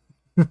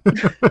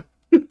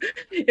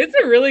 It's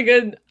a really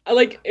good,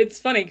 like, it's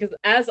funny because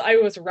as I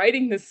was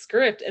writing this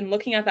script and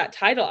looking at that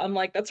title, I'm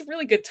like, that's a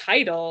really good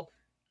title.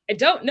 I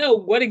don't know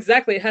what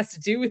exactly it has to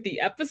do with the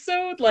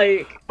episode.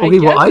 Like, okay,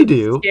 well, I it's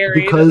do,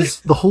 scary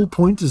because the whole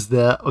point is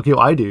that, okay,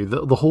 well, I do.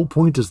 The whole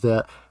point is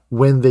that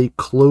when they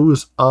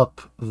close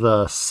up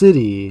the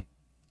city,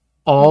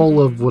 all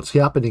of what's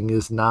happening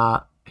is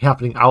not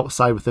happening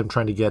outside with them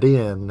trying to get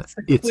in.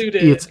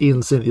 It's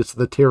insane. It's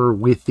the terror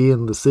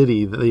within the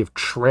city that they've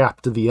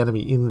trapped the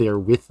enemy in there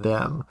with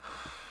them.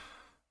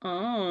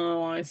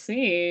 Oh, I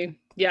see.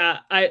 Yeah,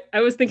 I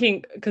was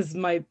thinking, because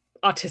my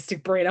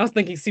autistic brain, I was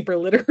thinking super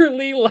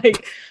literally,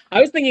 like I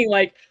was thinking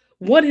like,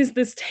 what is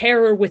this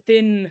terror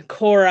within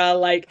Korra?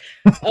 Like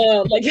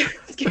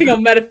it's getting all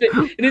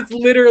metaphysical, and it's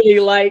literally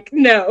like,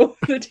 no,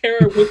 the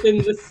terror within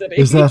the city.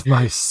 Is that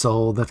my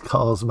soul that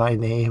calls my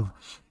name?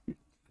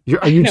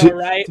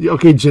 Right?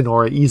 Okay,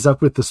 Jinora, ease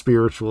up with the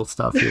spiritual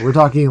stuff here. We're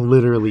talking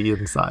literally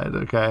inside,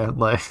 okay?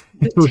 Like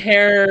the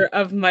terror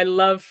of my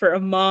love for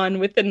Amon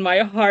within my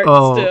heart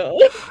still.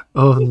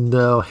 Oh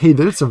no. Hey,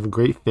 there's some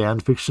great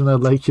fan fiction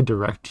I'd like to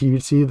direct you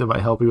to that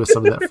might help you with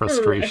some of that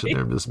frustration Right.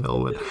 there, Miss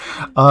Milwood.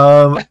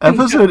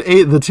 Episode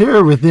 8, The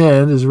Terror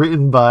Within, is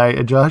written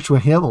by Joshua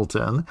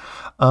Hamilton.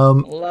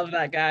 Love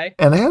that guy.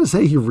 And I gotta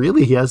say, he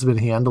really has been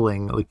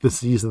handling like the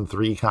season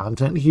 3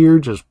 content here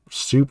just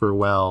super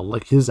well.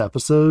 Like his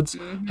episodes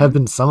have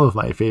been some of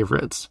my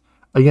favorites.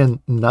 Again,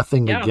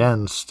 nothing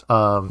against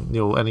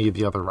any of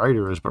the other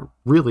writers, but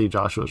really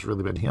Joshua's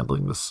really been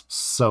handling this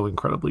so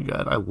incredibly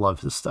good. I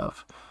love his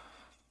stuff.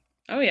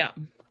 Oh yeah.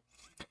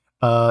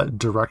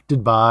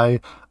 Directed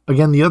by,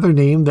 again, the other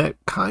name that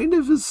kind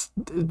of is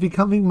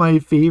becoming my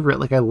favorite.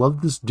 Like I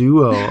love this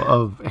duo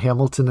of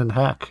Hamilton and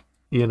Heck,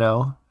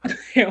 Hamilton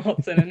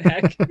and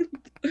Heck.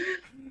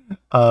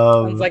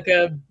 Sounds like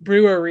a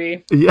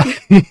brewery. Yeah.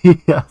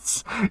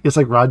 Yes. It's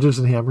like Rogers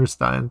and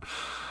Hammerstein.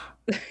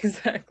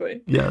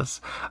 Exactly.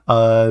 Yes.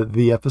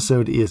 The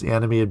episode is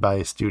animated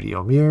by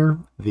Studio Mir.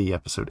 The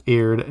episode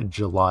aired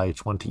July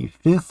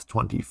 25th,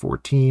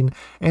 2014,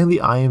 and the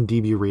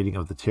IMDb rating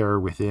of The Terror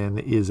Within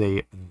is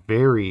a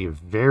very,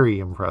 very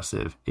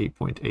impressive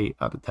 8.8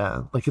 out of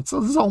 10. Like this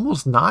is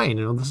almost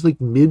 9, this is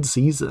like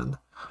mid-season.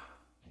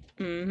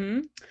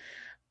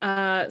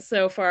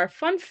 So for our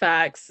fun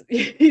facts,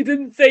 you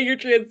didn't say your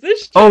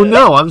transition. Oh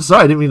no, I'm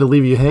sorry, I didn't mean to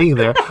leave you hanging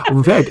there.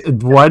 In fact,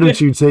 why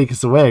don't you take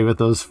us away with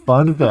those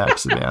fun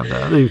facts,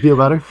 Amanda? Do you feel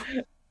better?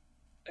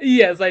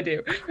 Yes, I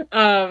do.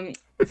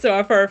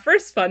 So for our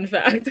first fun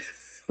fact,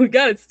 we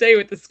gotta stay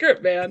with the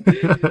script, man.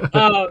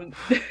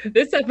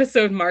 This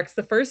episode marks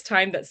the first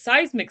time that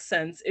seismic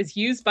sense is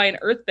used by an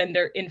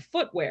earthbender in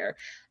footwear,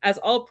 as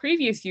all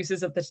previous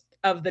uses of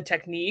the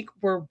technique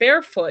were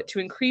barefoot to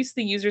increase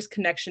the user's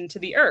connection to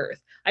the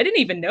earth. I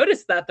didn't even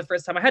notice that the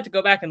first time. I had to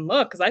go back and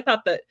look, because I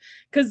thought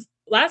because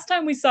last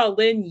time we saw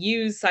Lynn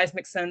use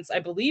seismic sense, I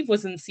believe,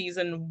 was in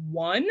season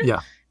 1.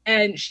 Yeah.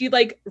 And she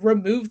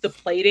removed the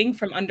plating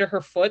from under her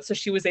foot, so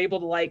she was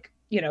able to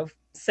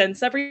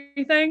sense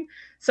everything.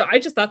 So I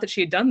just thought that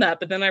she had done that,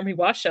 but then I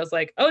rewatched it. I was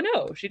like, oh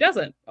no, she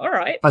doesn't. All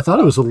right. I thought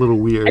it was a little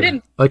weird. I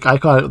didn't. Like I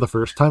caught it the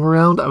first time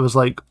around. I was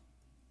like,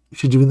 is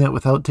she doing that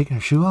without taking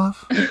her shoe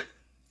off?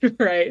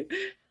 Right.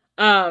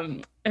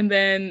 And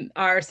then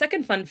our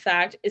second fun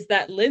fact is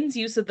that Lynn's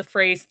use of the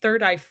phrase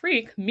third eye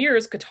freak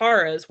mirrors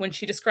Katara's when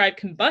she described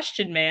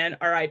Combustion Man,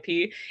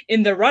 R.I.P.,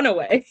 in The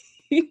Runaway.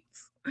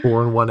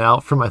 Pouring one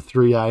out for my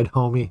 3-eyed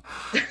homie.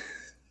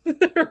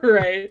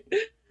 Right.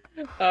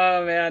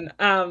 Oh man.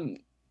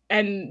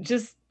 And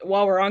just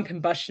while we're on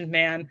Combustion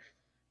Man,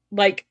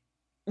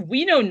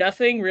 we know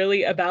nothing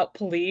really about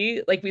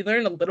Pali. We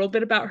learn a little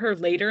bit about her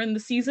later in the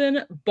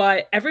season,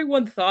 but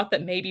everyone thought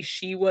that maybe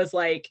she was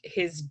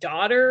his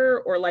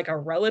daughter or a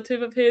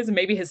relative of his,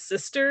 maybe his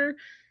sister.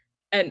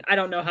 And I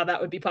don't know how that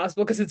would be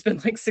possible because it's been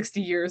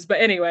 60 years. But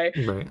anyway,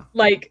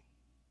 right.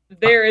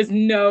 There is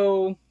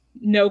no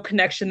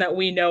connection that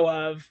we know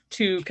of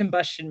to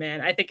Combustion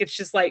Man. I think it's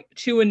just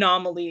two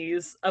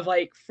anomalies of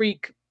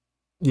freak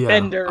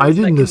benders. I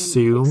didn't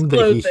assume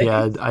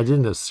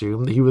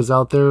that he was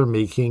out there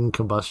making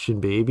combustion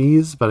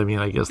babies, but I mean,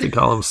 I guess they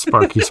call him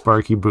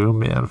Sparky Boom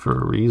Man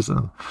for a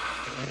reason.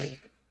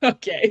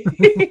 Okay.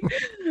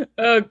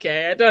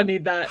 Okay, I don't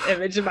need that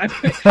image in my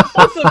mind.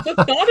 Also,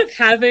 the thought of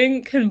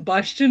having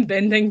combustion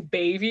bending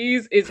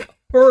babies is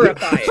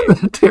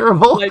horrifying.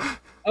 Terrible.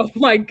 Oh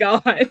my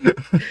god.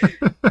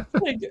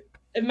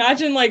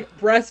 Imagine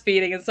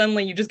breastfeeding and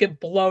suddenly you just get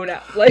blown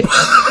out. Would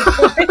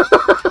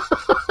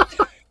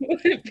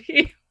it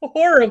be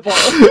horrible?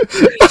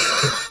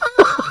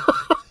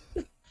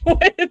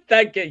 Why did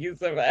that get you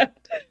so mad?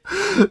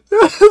 That's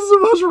the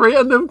most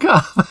random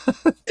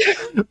comment.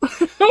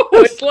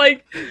 It's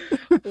like,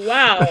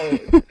 wow,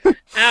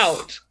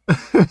 ouch.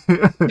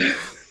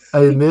 I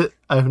admit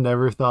I've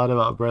never thought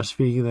about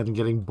breastfeeding and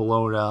getting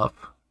blown up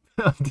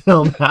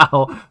until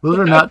now. Those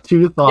are not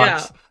two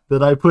Yeah, thoughts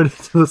that I put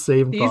into the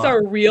same these thought.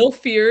 are real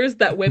fears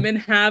that women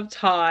have,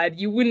 Todd.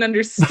 You wouldn't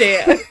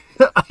understand.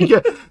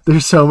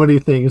 There's so many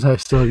things I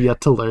still have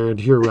yet to learn.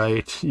 You're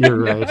right. I You're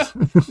right.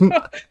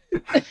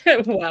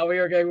 know. Wow, we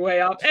were going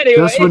way off.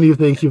 Just when Anyway, you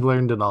think you've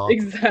learned it all.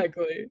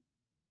 exactly.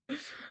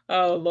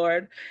 Oh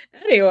Lord.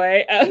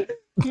 Anyway,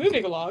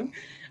 moving along.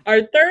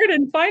 Our third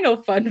and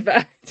final fun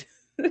fact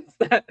is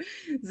that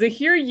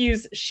Zahir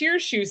used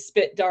shearshoe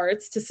spit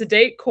darts to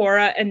sedate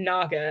Korra and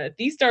Naga.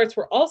 These darts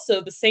were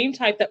also the same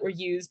type that were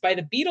used by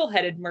the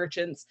beetle-headed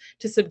merchants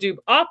to subdue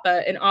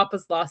Appa in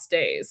Appa's Lost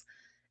Days.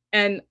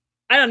 And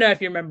I don't know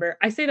if you remember.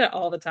 I say that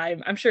all the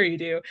time. I'm sure you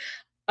do.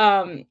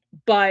 Um,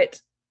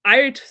 but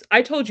I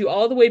told you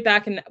all the way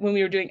back in when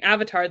we were doing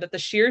Avatar that the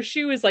sheer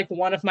shoe is like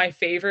one of my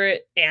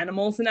favorite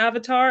animals in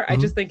Avatar. I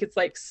Mhm. just think it's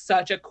like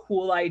such a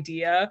cool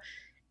idea.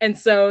 And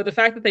so the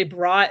fact that they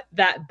brought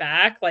that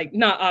back, like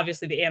not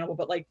obviously the animal,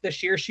 but like the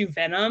sheer shoe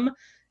venom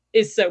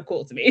is so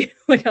cool to me.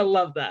 Like I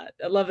love that.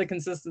 I love the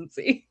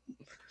consistency.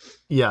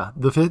 Yeah,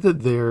 the fact that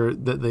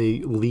they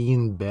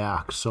lean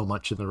back so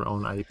much in their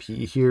own IP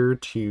here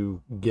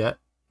to get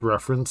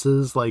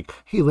references like,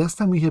 hey, last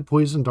time we had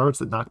poison darts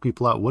that knocked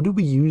people out, what did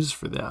we use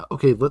for that?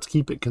 Okay, let's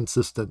keep it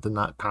consistent and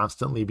not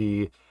constantly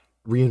be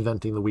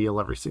reinventing the wheel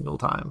every single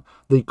time.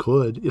 They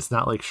could. It's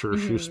not like sure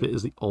shoe Mhm. spit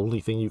is the only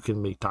thing you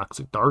can make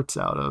toxic darts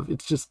out of.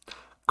 It's just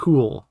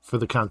cool for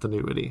the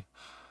continuity.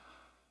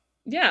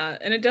 Yeah,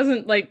 and it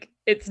doesn't like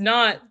it's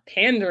not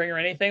pandering or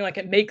anything. Like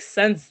it makes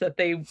sense that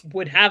they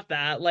would have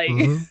that. Like,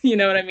 Mm-hmm. you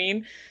know what I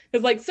mean?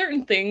 Because like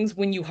certain things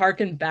when you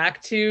harken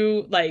back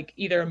to like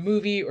either a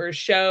movie or a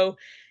show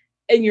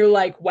and you're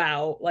like,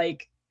 wow,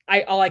 like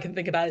I all I can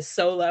think about is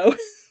solo.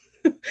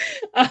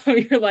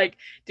 You're like,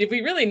 did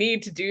we really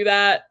need to do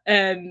that?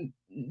 And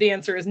the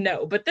answer is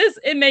no. But this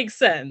it makes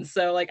sense.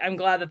 So like I'm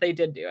glad that they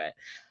did do it.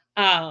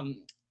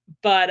 Um,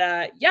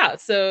 but yeah,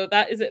 so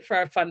that is it for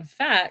our fun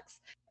facts.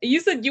 You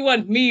said you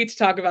want me to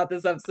talk about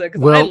this episode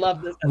because I Well,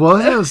 love this well, I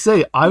episode. gotta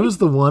say, I was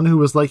the one who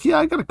was like, "Yeah,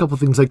 I got a couple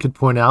things I could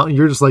point out," and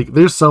you're just like,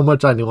 "There's so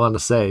much I want to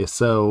say."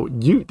 So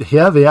you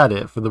have at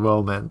it for the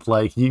moment.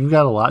 Like you've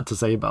got a lot to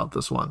say about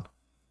this one.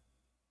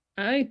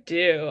 I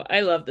do.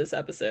 I love this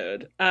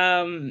episode.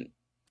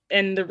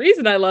 And the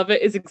reason I love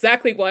it is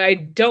exactly why I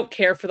don't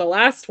care for the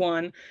last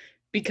one,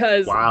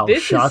 because Wow, this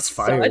is shots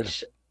fired.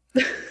 such,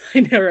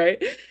 I know,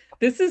 right?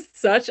 This is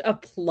such a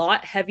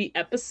plot heavy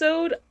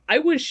episode. I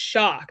was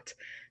shocked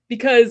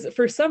because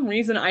for some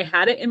reason I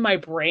had it in my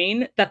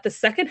brain that the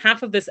second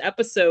half of this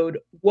episode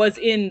was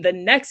in the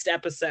next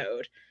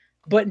episode.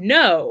 But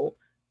no,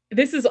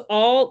 this is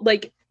all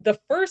like the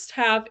first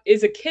half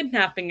is a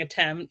kidnapping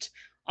attempt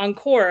on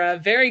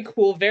Korra. Very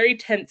cool, very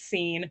tense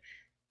scene.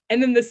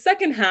 And then the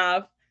second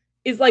half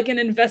is like an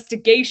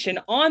investigation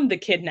on the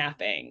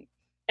kidnapping.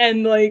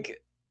 And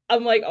like,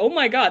 I'm like, oh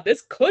my God,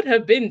 this could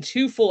have been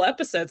two full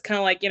episodes, kind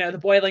of like, The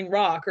Boiling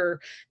Rock or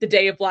The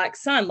Day of Black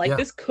Sun. Like, Yeah,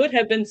 this could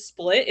have been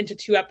split into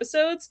two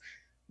episodes,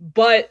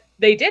 but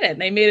they didn't.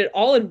 They made it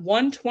all in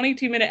one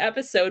 22-minute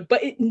episode,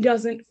 but it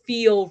doesn't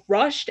feel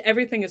rushed.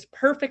 Everything is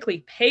perfectly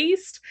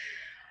paced.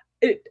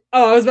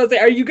 I was about to say,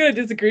 are you going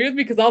to disagree with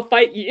me? Because I'll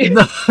fight you.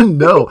 no,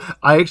 no.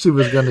 I actually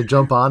was going to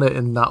jump on it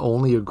and not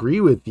only agree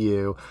with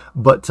you,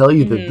 but tell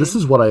you that this Mm-hmm.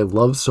 is what I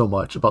love so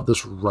much about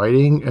this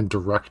writing and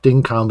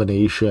directing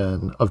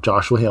combination of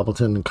Joshua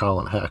Hamilton and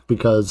Colin Heck,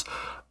 because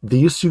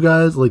these two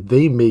guys, like,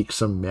 they make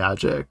some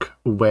magic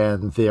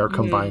when they are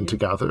combined Mm-hmm.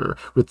 together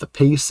with the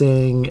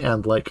pacing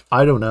and, like,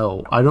 I don't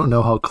know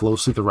how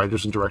closely the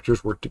writers and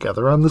directors work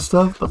together on this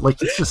stuff, but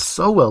like it's just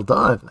so well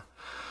done.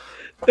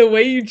 The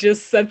way you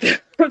just said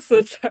that, I'm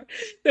so sorry.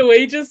 The way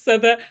you just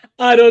said that,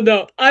 I don't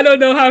know. I don't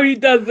know how he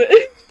does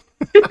it.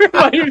 It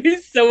reminded me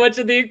so much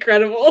of The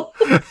Incredible.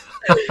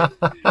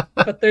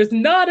 But there's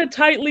not a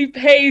tightly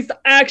paced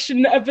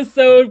action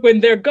episode when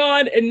they're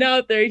gone and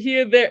now they're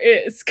here. There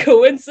is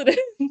coincidence.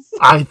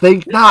 I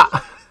think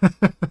not.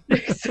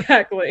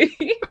 Exactly.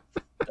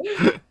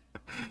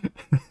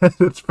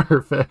 It's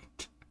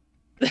perfect.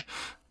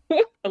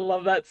 I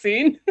love that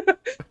scene.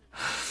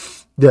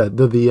 Yeah,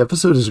 the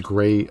episode is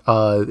great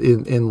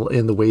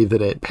in the way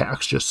that it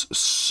packs just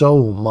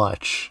so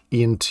much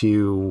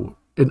into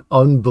an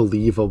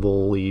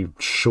unbelievably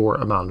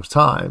short amount of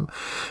time,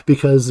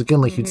 because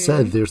again, like you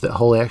said, Mm-hmm. there's that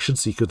whole action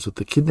sequence with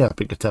the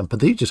kidnapping attempt, but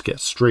they just get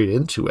straight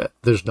into it.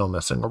 There's no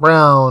messing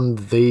around.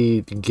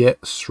 They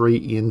get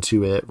straight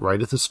into it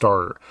right at the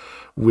start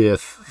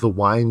with the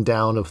wind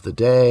down of the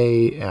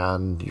day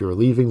and you're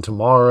leaving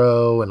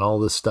tomorrow and all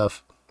this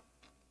stuff.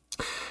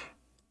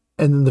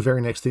 And then the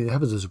very next thing that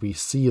happens is we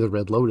see the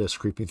Red Lotus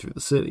creeping through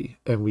the city,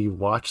 and we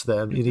watch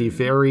them in a Mm-hmm.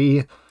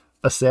 very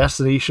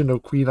assassination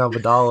of Queen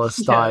Amidala Yes.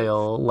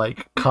 style,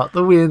 like cut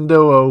the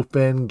window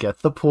open, get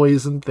the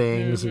poison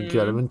things, and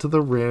get them Mm-hmm. into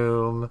the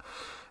room.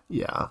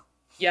 Yeah.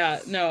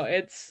 Yeah, no,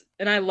 it's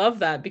and I love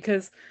that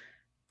because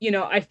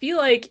I feel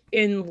like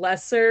in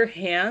lesser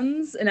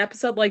hands, an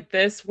episode like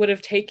this would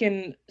have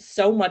taken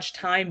so much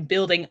time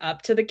building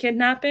up to the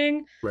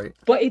kidnapping, Right.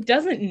 but it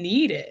doesn't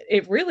need it.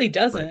 It really Right.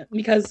 doesn't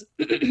because,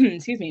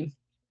 excuse me,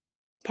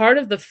 part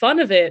of the fun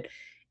of it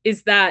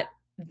is that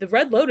the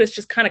Red Lotus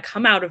just kind of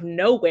come out of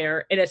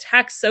nowhere and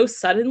attack so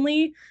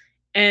suddenly,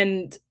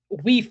 and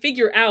we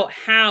figure out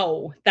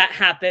how that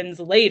happens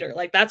later.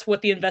 Like that's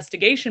what the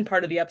investigation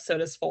part of the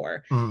episode is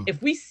for. Mm,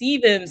 If we see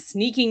them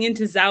sneaking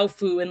into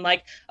Zaofu and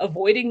like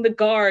avoiding the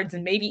guards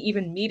and maybe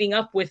even meeting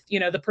up with,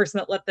 the person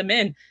that let them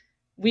in,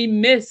 we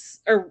miss,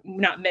 or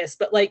not miss,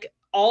 but like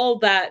all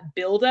that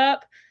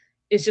buildup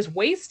is just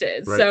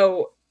wasted. right.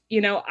 So,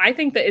 I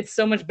think that it's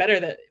so much better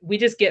that we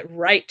just get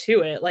right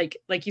to it. Like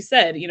you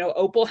said,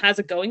 Opal has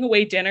a going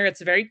away dinner.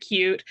 It's very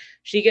cute.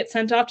 She gets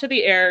sent off to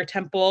the air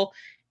temple,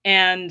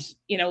 and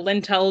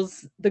Lynn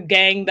tells the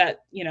gang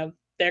that,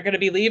 they're going to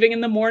be leaving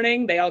in the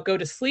morning. They all go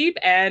to sleep,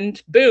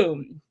 and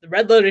boom, the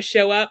Red Lotus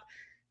show up.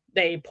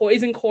 They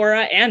poison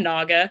Korra and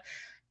Naga,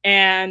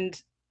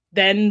 and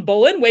then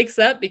Bolin wakes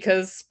up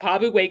because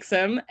Pabu wakes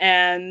him,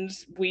 and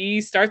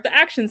we start the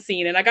action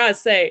scene. And I gotta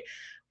say,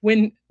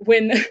 when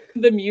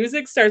the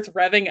music starts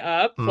revving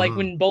up, like Mm.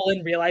 when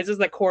Bolin realizes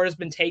that Korra's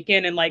been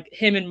taken, and like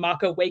him and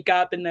Mako wake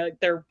up and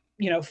they're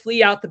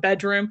flee out the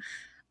bedroom,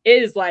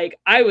 it is like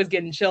I was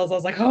getting chills. I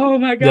was like, oh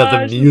my Yeah, the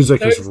gosh, this is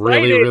music so is really,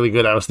 exciting. really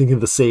good. I was thinking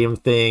the same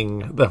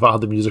thing about how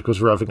the music was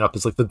revving up.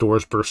 It's like the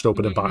doors burst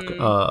open and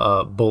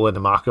Hmm. Bullet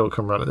and Mako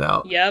come running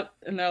out. Yep.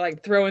 And they're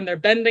like throwing their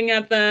bending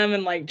at them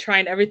and like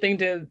trying everything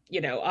to,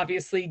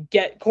 obviously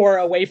get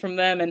Korra away from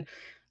them. And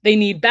they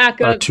need Our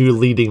backups. two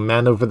leading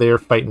men over there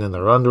fighting in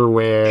their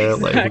underwear.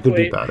 Like, it could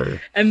be Exactly.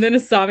 better. And then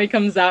Asami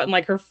comes out in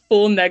like her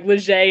full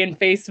negligee and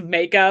face of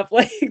makeup,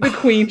 like the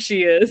queen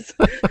she is.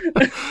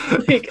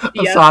 Like,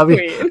 yes, Asami,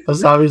 queen.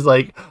 Asami's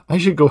like, I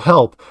should go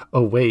help.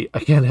 Oh wait, I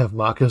can't have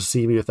Mako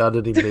see me without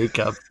any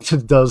makeup. She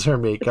does her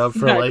makeup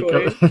for like.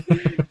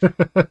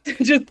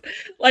 Exactly. Just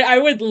like I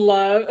would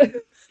love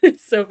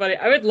it's so funny.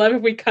 I would love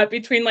if we cut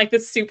between like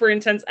this super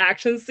intense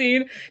action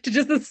scene to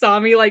just the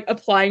Asami like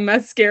applying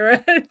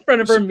mascara in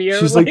front of her mirror.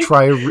 She's like Like,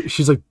 trying.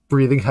 She's like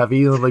breathing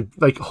heavy and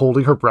like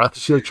holding her breath.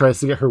 She like tries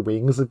to get her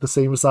wings like the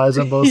same size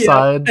on both yep.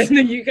 sides. And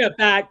then you get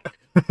back.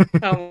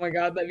 Oh my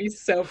god, that'd be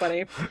so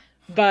funny.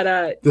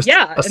 But Just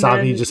yeah, and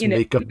Asami then just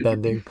makeup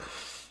bending.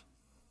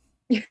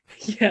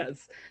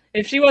 yes.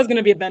 If she was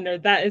gonna be a bender,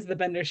 that is the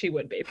bender she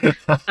would be.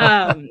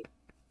 Um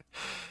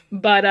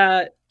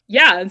but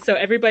yeah, and so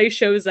everybody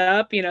shows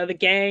up, the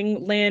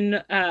gang, Lin,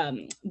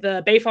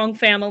 the Beifong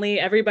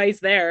family, everybody's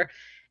there,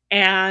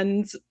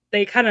 and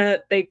they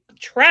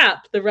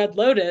trap the Red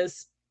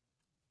Lotus,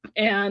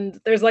 and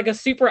there's like a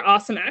super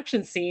awesome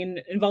action scene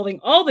involving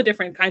all the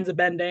different kinds of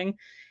bending.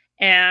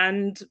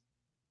 And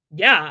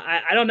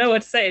yeah, I don't know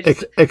what to say.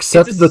 It's a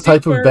Except the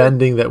type of super,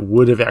 bending that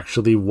would have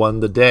actually won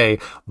the day.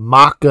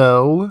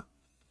 Mako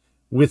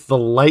with the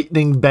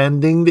lightning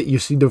bending that you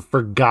seem to have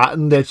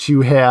forgotten that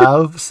you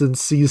have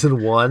since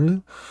season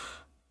one.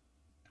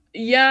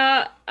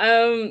 yeah.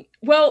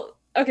 Well,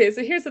 okay,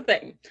 so here's the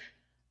thing.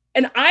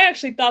 And I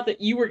actually thought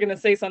that you were going to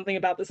say something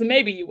about this, and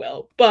maybe you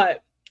will.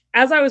 But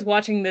as I was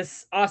watching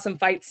this awesome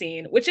fight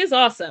scene, which is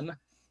awesome,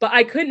 but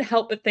I couldn't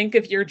help but think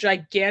of your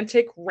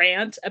gigantic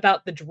rant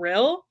about the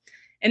drill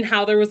and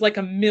how there was like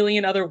a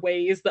million other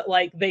ways that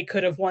like they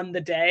could have won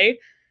the day.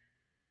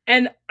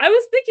 And I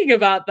was thinking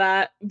about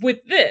that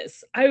with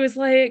this. I was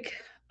like,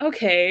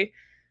 okay,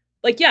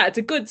 like, yeah, it's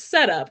a good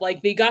setup.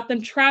 Like, they got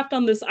them trapped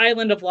on this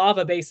island of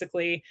lava,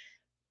 basically.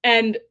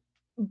 And,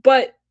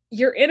 but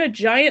you're in a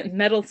giant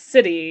metal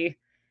city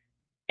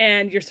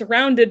and you're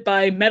surrounded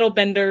by metal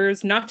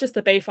benders, not just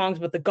the Beifongs,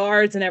 but the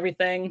guards and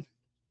everything.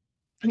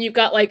 And you've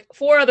got like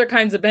four other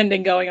kinds of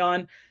bending going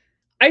on.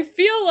 I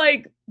feel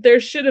like there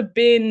should have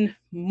been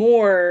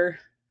more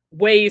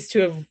ways to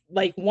have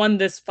like won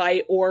this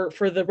fight or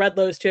for the Red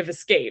Lows to have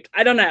escaped.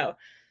 I don't know.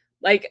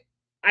 Like,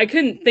 I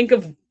couldn't think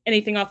of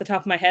anything off the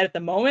top of my head at the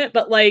moment,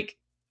 but like,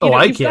 Oh,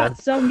 I you've can. got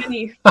so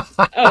many.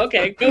 Oh,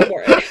 okay, go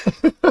for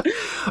it.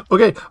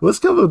 Okay,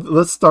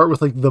 let's start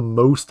with like the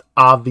most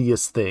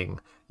obvious thing.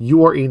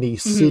 You are in a Hmm.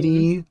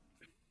 city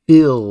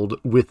filled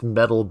with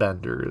metal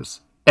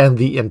benders, and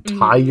the Hmm.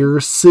 entire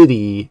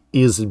city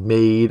is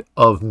made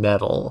of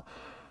metal.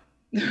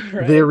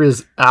 Right. There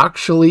is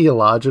actually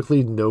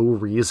logically no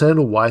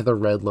reason why the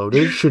Red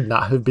Lotus should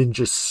not have been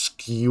just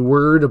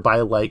skewered by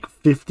like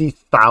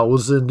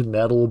 50,000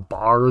 metal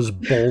bars,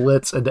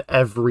 bullets, and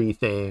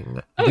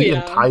everything. Oh The yeah.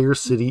 entire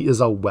city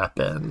is a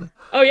weapon.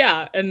 Oh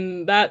yeah,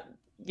 and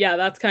yeah,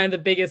 that's kind of the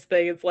biggest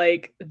thing. It's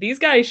like these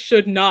guys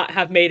should not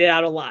have made it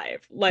out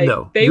alive. Like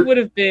No, they would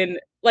have been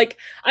like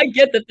I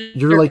get that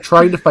you're they're like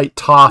trying to fight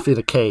Toph in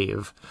a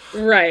cave.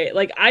 right.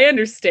 Like I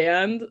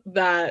understand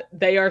that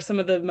they are some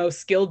of the most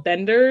skilled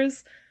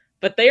benders,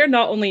 but they are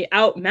not only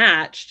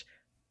outmatched,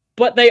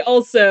 but they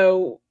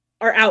also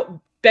are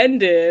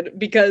bended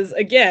because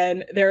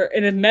again, they're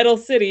in a metal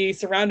city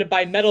surrounded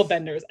by metal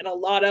benders and a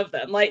lot of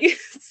them. Like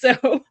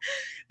so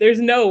there's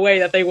no way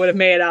that they would have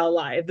made it out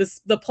alive.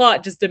 The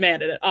plot just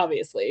demanded it,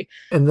 obviously.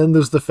 And then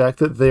there's the fact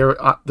that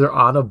they're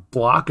on a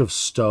block of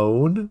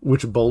stone,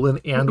 which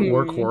Bolin and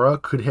or Mhm.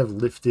 Korra could have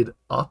lifted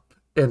up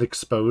and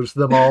exposed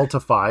them all to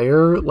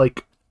fire.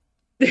 Like,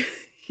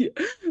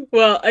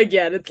 Well,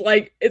 again, it's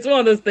like it's one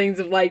of those things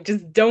of like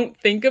just don't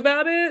think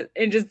about it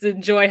and just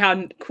enjoy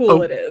how cool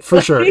oh, it is. for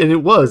Like sure. And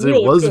it's it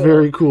real was cool.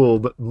 very cool,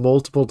 but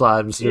multiple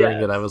times during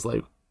it, I Yes. was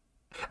like,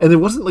 and it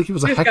wasn't like it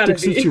was a It's gotta hectic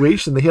be.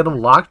 situation. They had them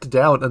locked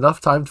down, enough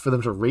time for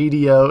them to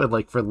radio and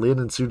like for Lin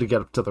and Sue to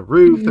get up to the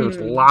roof. There was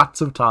Mhm. lots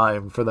of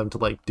time for them to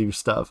like do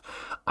stuff.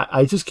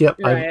 I just can't.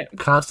 I'm Right.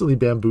 constantly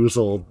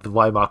bamboozled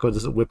why Mako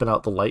doesn't whipping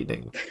out the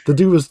lightning. The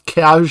dude was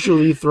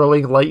casually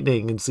throwing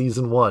lightning in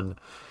season one.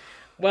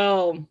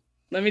 Well,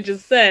 let me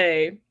just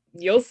say,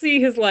 you'll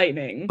see his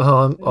lightning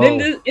Oh,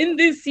 in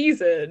this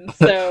season.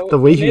 So the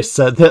way when you it's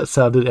said that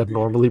sounded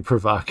abnormally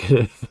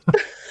provocative.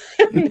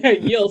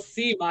 you'll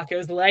see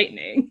Mako's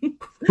lightning.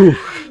 Whew.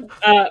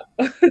 uh,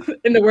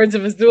 in the words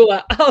of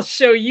Azula, I'll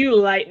show you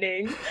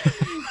lightning.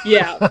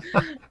 Yeah.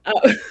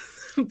 Uh,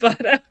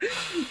 but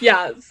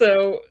yeah,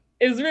 so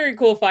it was a very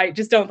cool fight.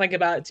 Just don't think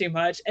about it too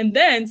much. And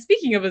then,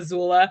 speaking of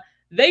Azula,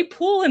 they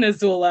pull in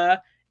Azula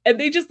and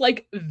they just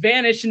like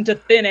vanish into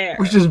thin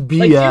Which air. is Like, do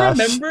you BS.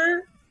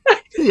 remember?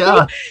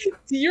 Yeah.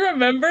 Do you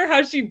remember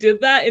how she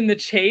did that in the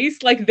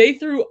chase? Like, they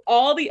threw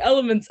all the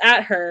elements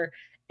at her,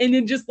 and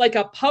then just like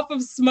a puff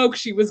of smoke,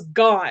 she was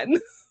gone.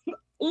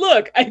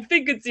 Look, I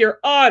think it's your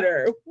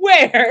honor.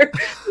 Where?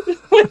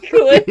 Like,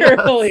 Yes.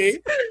 literally.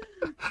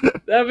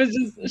 That was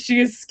just,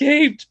 she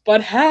escaped,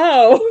 but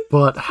how?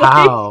 But Like,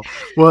 how?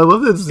 Well, I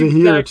love this here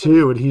exactly.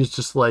 too, and he's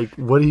just like,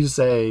 what do you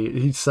say?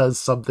 He says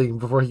something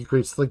before he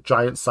creates like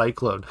giant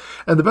cyclone.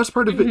 And the best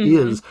part of it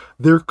Mm-hmm. is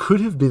there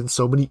could have been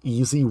so many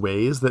easy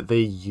ways that they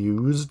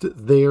used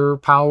their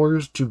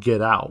powers to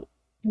get out,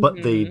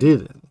 but they Mm-hmm.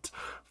 didn't.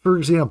 For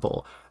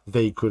example,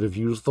 they could have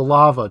used the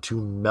lava to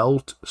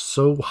melt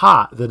so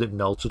hot that it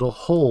melted a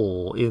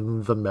hole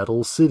in the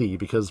metal city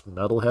because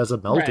metal has a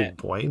Right. melting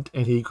point,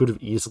 and he could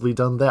have easily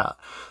done that.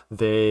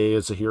 They,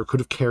 as a hero, could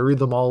have carried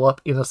them all up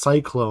in a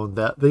cyclone.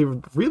 That they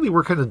really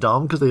were kind of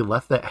dumb because they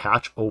left that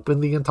hatch open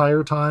the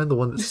entire time, the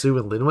one that Sue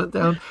and Lynn went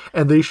down,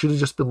 and they should have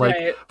just been like,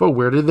 Right. but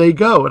where did they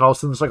go? And all of a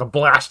sudden there's like a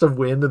blast of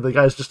wind and the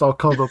guys just all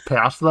come up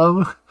past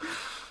them.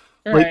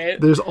 Like, Right.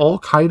 there's all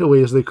kind of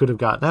ways they could have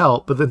gotten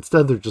out, but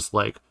instead they're just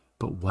like,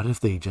 but what if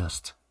they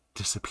just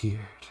disappeared?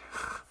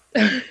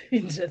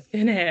 Into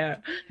thin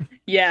air.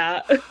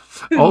 Yeah.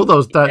 All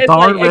those that It's like,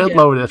 darn Red again,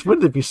 Lotus.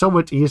 Wouldn't it be so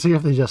much easier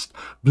if they just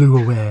blew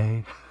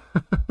away?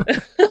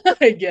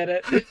 I get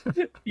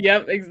it.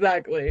 Yep,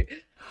 exactly.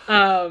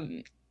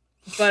 Um,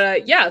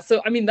 but yeah,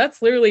 so I mean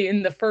that's literally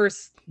in the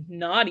first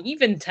not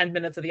even 10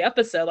 minutes of the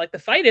episode. Like the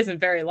fight isn't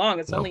very long.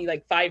 It's No. only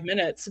like 5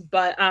 minutes.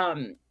 But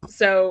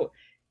so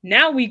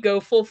now we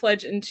go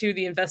full-fledged into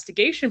the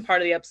investigation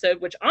part of the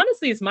episode, which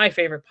honestly is my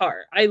favorite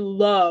part. I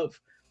love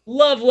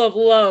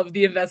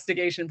the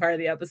investigation part of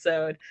the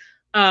episode.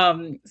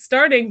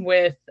 Starting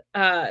with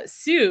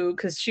Sue,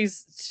 because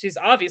she's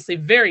obviously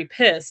very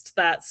pissed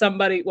that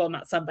somebody, well,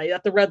 not somebody,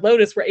 that the Red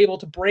Lotus were able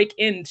to break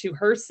into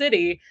her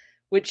city,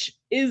 which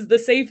is the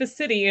safest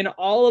city in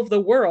all of the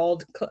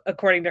world,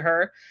 according to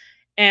her.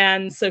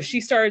 And so she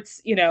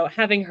starts,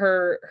 having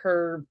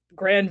her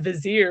grand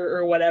vizier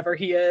or whatever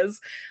he is,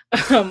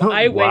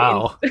 I wait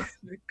Wow.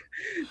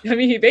 and I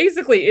mean he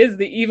basically is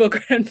the evil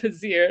grand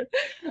vizier.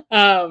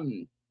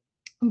 Um,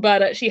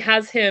 but she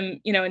has him,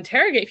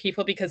 interrogate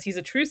people because he's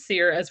a truth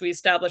seer, as we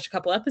established a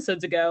couple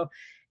episodes ago.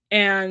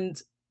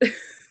 And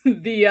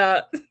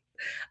the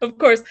of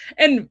course,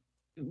 and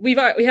we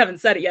haven't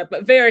said it yet,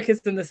 but Varric is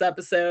in this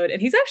episode,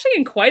 and he's actually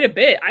in quite a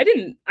bit.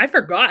 I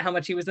forgot how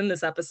much he was in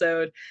this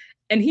episode,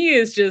 and he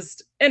is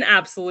just an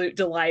absolute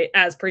delight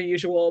as per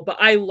usual. But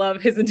I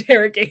love his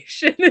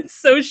interrogation. It's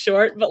so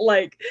short, but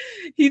like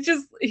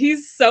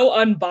he's so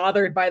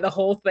unbothered by the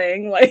whole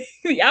thing. Like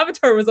the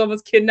Avatar was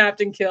almost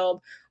kidnapped and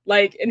killed.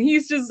 Like, and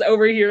he's just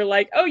over here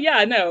like, oh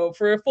yeah, no,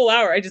 for a full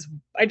hour, I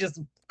just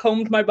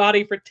combed my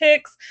body for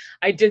ticks.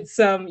 I did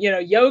some,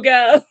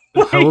 yoga.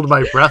 Held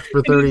Like, my breath for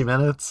and 30 he's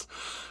minutes.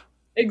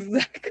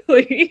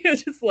 exactly.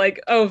 It's just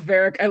like, oh,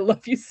 Varric, I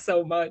love you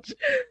so much.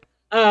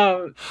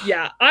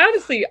 Yeah,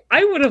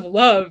 I would have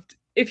loved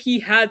if he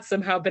had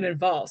somehow been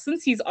involved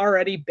since he's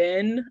already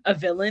been a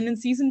villain in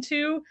season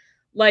two.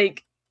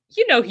 Like,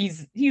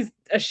 he's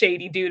a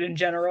shady dude in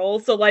general.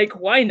 So like,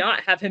 why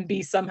not have him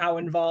be somehow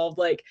involved?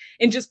 Like,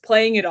 and just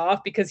playing it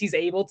off because he's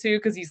able to,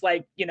 because he's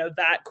like,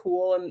 that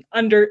cool and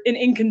under and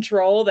in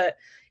control that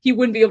he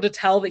wouldn't be able to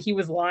tell that he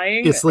was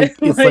lying. It's like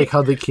Like,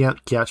 how they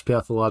can't catch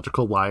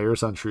pathological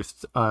liars on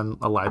truth on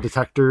lie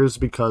detectors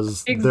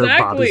because their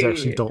bodies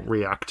actually exactly. don't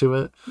react to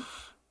it.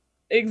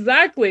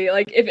 Exactly.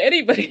 Like if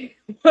anybody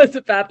was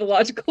a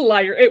pathological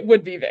liar, it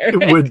would be It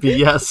would Varric. be,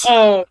 yes.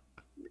 Um,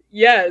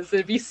 yes,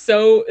 it'd be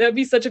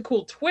such a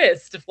cool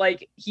twist if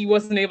like he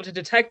wasn't able to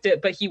detect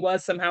it, but he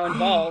was somehow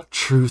involved.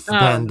 Truth Um,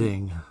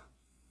 bending.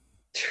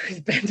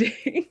 Truth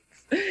bending.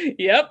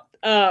 Yep.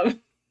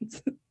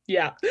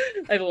 Yeah,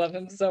 I love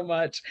him so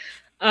much.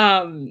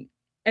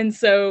 And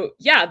so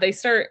yeah, they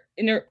start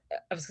I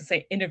was gonna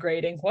say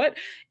integrating what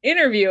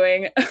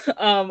interviewing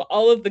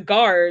all of the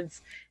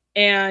guards,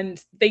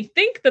 and they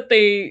think that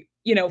they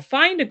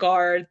find a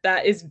guard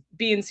that is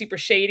being super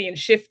shady and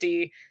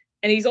shifty,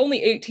 and he's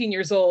only 18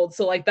 years old,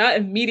 so like that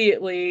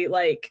immediately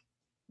like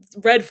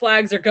red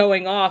flags are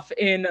going off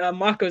in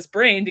Mako's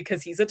brain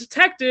because he's a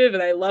detective,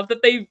 and I love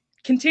that they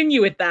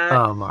continue with that.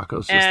 Oh,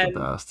 Mako's just the And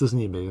best. Isn't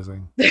he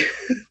amazing?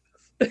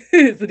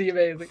 isn't he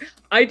amazing?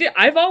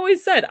 I've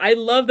always said I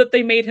love that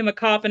they made him a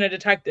cop and a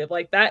detective.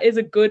 Like that is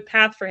a good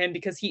path for him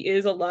because he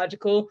is a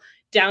logical,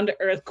 down to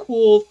earth,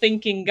 cool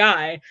thinking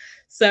guy.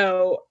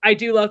 So I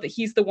do love that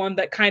he's the one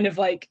that kind of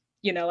like,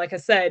 like I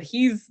said,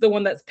 he's the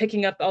one that's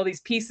picking up all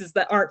these pieces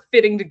that aren't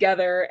fitting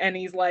together. And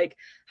he's like,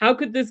 how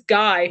could this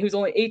guy who's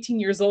only 18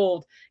 years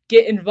old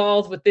get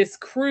involved with this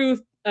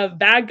crew of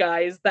bad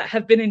guys that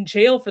have been in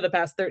jail for the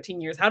past 13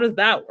 years? How does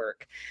that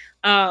work?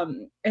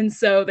 And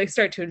so they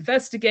start to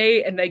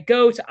investigate, and they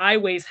go to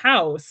Aiwei's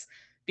house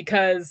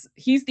because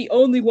he's the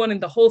only one in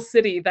the whole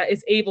city that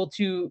is able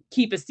to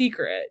keep a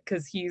secret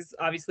because he's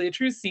obviously a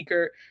true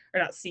seeker,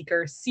 or not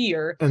seeker,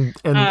 seer. And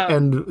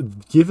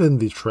given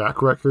the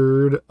track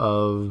record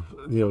of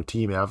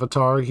Team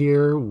Avatar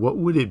here, what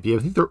would it be? I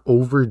think they're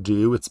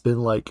overdue. It's been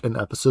like an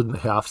episode and a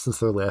half since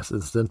their last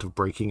incident of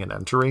breaking and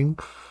entering.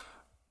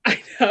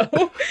 I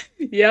know.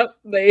 Yep,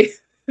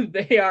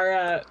 they are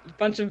a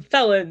bunch of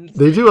felons.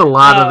 They do a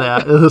lot of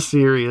that in the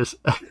series.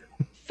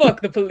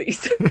 Fuck the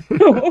police.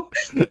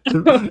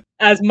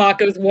 As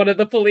Mako's one of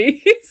the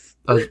police.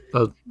 I'm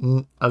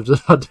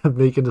just about to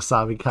make an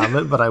Asami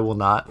comment, but I will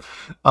not.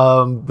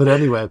 But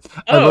anyway,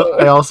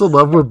 I also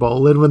love where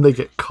Bolin, when they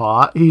get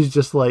caught, he's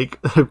just like,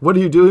 "What are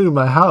you doing in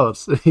my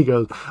house?" And he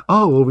goes,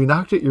 "Oh, well, we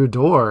knocked at your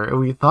door, and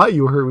we thought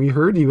we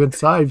heard you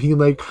inside." Being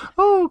like,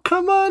 "Oh,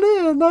 come on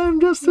in. I'm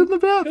just in the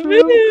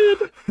bathroom."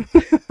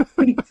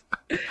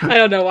 I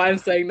don't know why I'm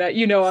saying that.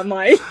 I'm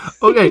lying.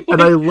 Okay,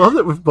 and I love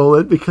it with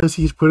Bolin because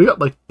he's putting up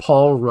like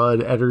Paul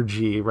Rudd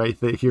energy right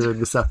here in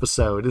this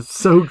episode. It's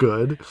so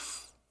good.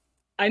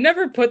 I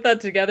never put that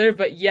together,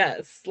 but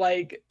yes,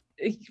 like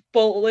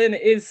Bolin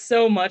is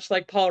so much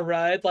like Paul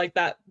Rudd, like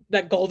that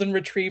golden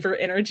retriever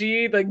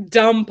energy, the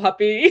dumb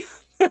puppy.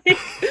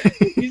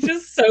 He's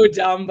just so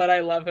dumb, but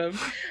I love him.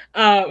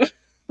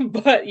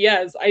 But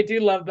yes, I do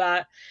love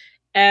that.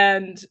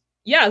 And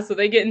yeah, so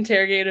they get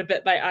interrogated a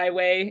bit by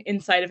Aiwei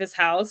inside of his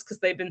house because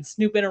they've been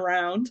snooping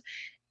around.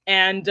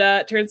 And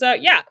turns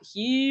out, yeah,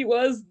 he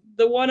was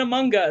the one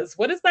Among Us.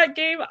 What is that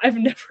game? I've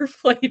never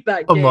played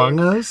that game. Among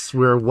Us,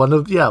 where where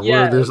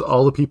there's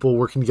all the people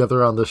working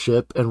together on the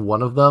ship, and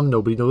one of them,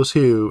 nobody knows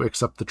who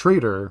except the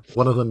traitor.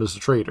 One of them is the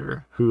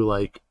traitor who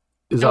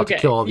is out to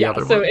kill all the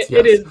other ones. So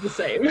it is the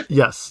same.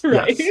 Yes.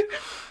 Right. Yes.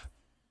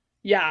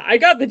 Yeah, I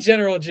got the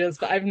general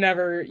gist, but I've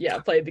never,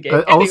 played the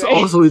game.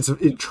 Also,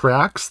 it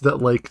tracks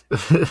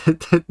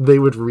that they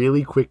would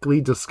really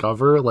quickly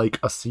discover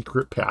a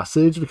secret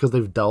passage because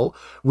they've dealt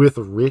with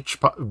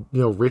rich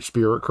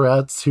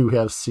bureaucrats who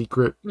have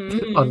secret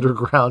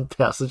underground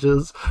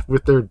passages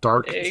with their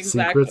dark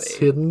secrets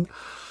hidden.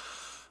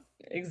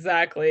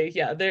 Exactly.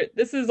 Yeah,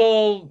 this is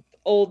all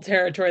old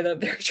territory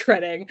that they're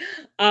treading.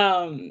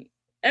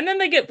 And then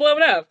they get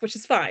blown up, which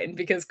is fine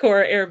because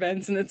Korra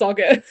airbends and it's all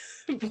good.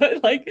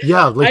 But I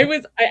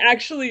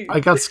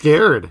got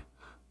scared.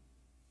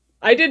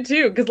 I did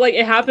too, because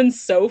it happens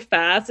so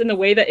fast in the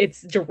way that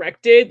it's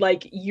directed.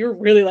 You're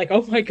really like,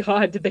 oh my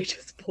god, did they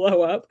just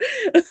blow up?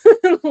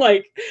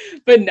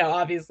 But no,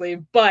 obviously.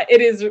 But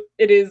it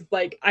is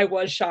I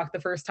was shocked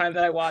the first time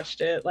that I watched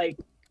it,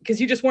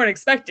 because you just weren't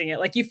expecting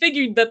it. You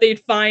figured that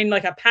they'd find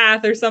a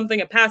path or something,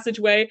 a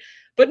passageway.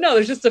 But no,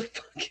 there's just a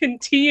fucking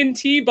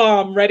TNT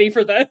bomb ready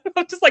for them.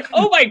 I'm just like,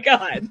 oh my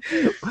god.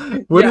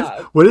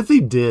 What if they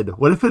did?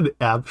 What if an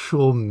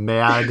actual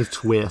mad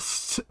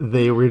twist,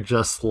 they were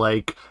just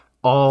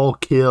all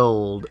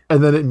killed,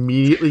 and then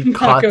immediately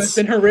cuts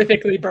been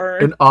horrifically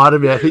burned, and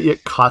automatically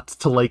it cuts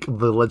to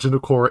the Legend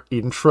of Korra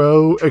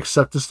intro,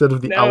 except instead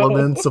of the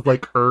elements of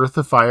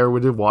earth, fire,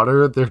 wind, and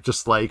water, they're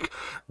just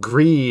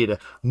greed,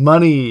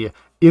 money,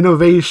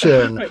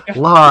 innovation,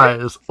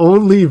 lies.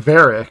 Only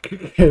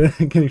Varric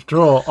can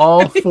control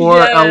all four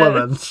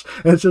elements.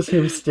 And it's just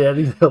him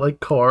standing there like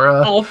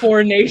Korra. All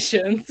four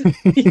nations.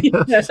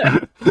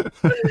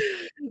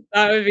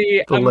 That would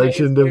be the amazing.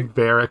 Legend of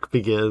Varric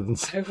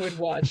begins. I would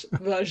watch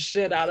the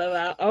shit out of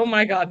that. Oh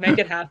my god, make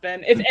it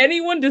happen. If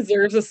anyone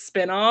deserves a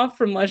spin-off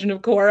from Legend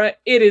of Korra,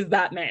 it is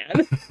that man.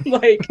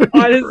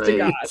 Honest to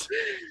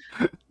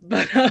God.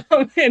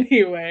 But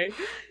anyway.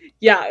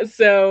 Yeah,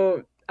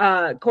 so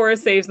Korra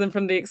saves them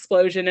from the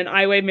explosion, and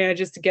Aiwei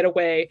manages to get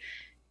away.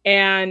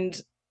 And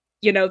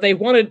they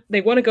want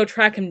to go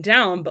track him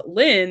down, but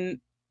Lin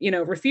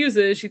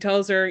refuses. She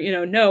tells her,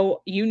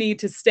 no, you need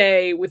to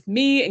stay with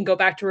me and go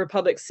back to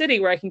Republic City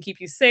where I can keep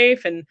you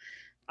safe. And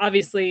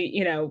obviously,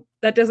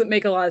 that doesn't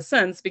make a lot of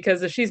sense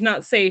because if she's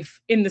not safe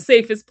in the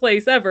safest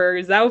place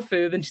ever,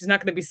 Zaofu, then she's not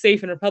going to be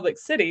safe in Republic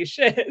City.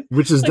 Shit.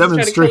 which is Like,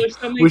 he's tried to kill her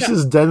so many which times.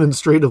 is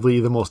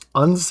demonstratively the most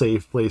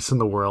unsafe place in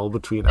the world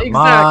between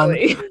Amman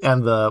Exactly.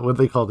 and the what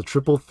they call the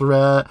triple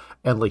threat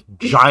and like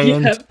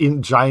giant Yep.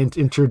 giant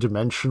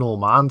interdimensional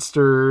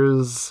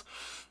monsters.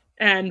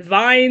 And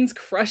vines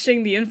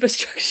crushing the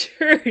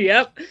infrastructure.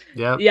 Yep.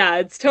 Yep. Yeah,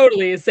 it's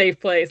totally a safe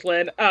place,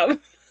 Lynn.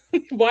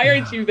 Why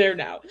aren't you there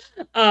now?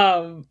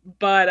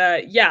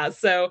 But yeah,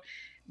 so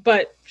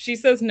but she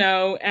says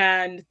no,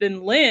 and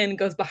then Lynn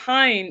goes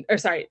behind, or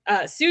sorry,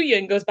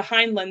 Suyin goes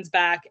behind Lynn's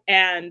back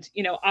and,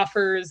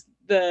 offers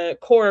the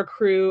Korra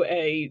crew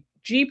a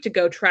jeep to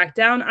go track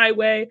down Ai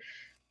Wei,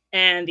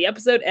 and the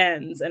episode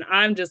ends, and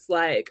I'm just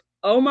like,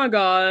 oh my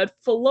god,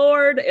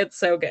 Lord, it's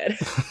so good.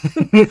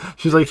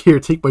 She's like, here,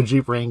 take my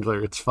Jeep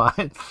Wrangler. It's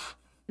fine.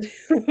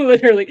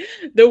 Literally,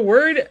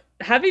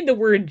 having the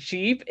word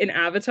Jeep in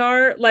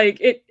Avatar, like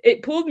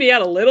it pulled me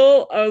out a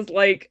little. I was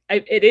like,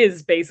 it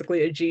is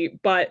basically a Jeep,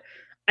 but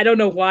I don't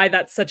know why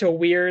that's such a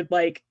weird,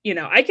 like,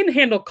 I can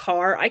handle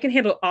car, I can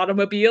handle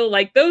automobile,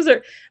 like those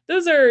are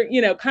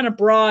kind of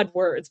broad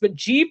words, but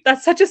Jeep,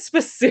 that's such a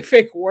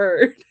specific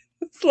word.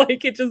 It's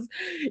like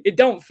it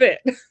don't fit.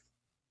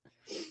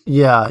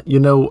 Yeah,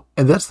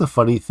 and that's the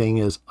funny thing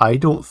is I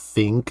don't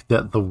think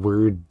that the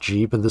word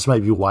Jeep, and this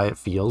might be why it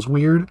feels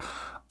weird,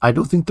 I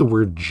don't think the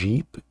word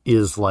Jeep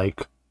is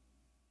like,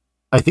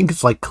 I think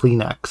it's like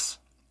Kleenex.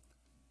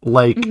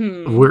 Like,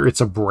 Hmm. where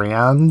it's a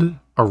brand,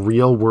 a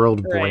real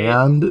world Right.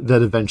 brand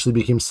that eventually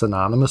became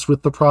synonymous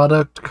with the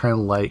product, kind of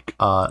like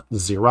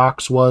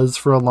Xerox was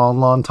for a long,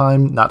 long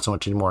time. Not so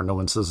much anymore. No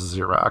one says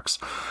Xerox.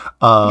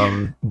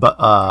 But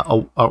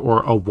or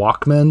a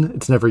Walkman.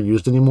 It's never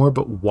used anymore,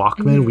 but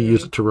Walkman, we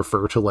use Hmm. it to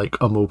refer to like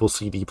a mobile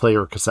CD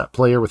player or cassette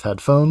player with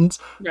headphones.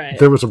 Right.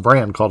 There was a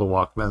brand called a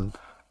Walkman.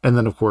 And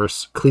then, of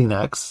course,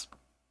 Kleenex.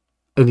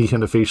 Any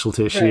kind of facial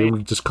tissue, Right.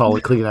 we just call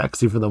it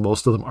Kleenex, even though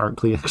most of them aren't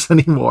Kleenex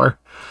anymore.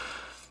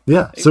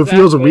 Yeah, so it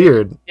feels Exactly.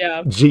 weird.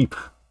 Yeah. Jeep.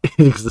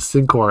 It exists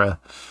in Korra.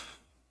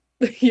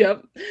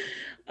 Yep.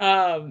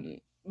 Um,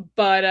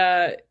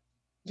 but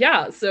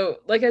yeah, so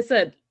like I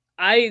said,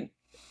 I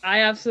I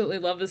absolutely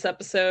love this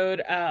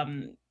episode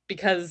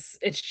because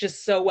it's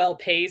just so well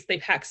paced. They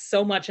pack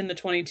so much into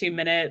 22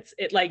 minutes.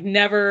 It like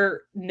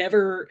never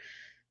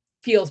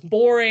feels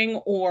boring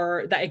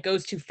or that it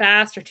goes too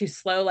fast or too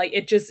slow. Like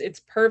it's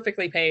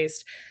perfectly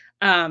paced.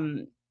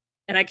 Um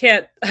and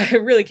I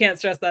really can't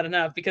stress that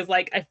enough because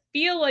like I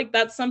feel like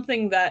that's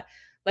something that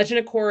Legend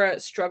of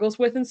Korra struggles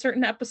with in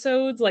certain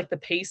episodes, like the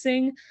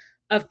pacing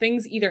of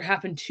things either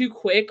happen too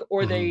quick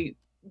or Mm-hmm. they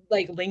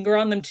like linger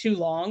on them too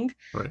long.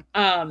 Right.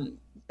 Um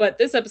but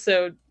this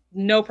episode,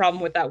 no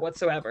problem with that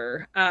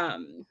whatsoever.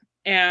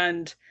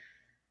 And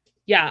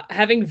yeah,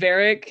 having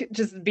Varric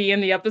just be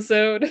in the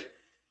episand,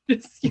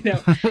 just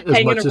As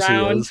hanging much as he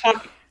around, is.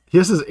 talking. He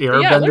has his Yeah,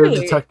 airbender literally.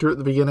 detector at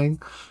the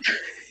beginning.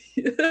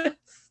 Yes.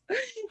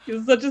 It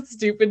was such a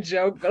stupid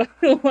joke, but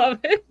I love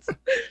it.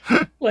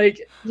 Like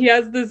he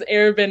has this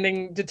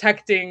airbending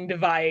detecting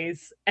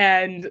device,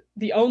 and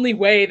the only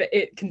way that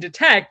it can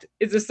detect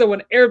is if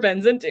someone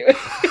airbends into it.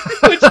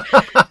 Which,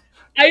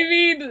 I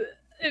mean,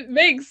 it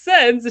makes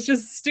sense. It's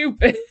just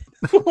stupid.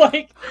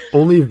 Like,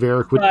 Only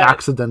Varric would but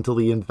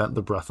accidentally invent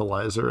the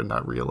breathalyzer and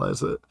not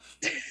realize it.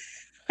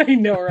 I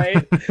know,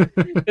 right?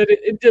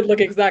 It did look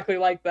exactly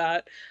like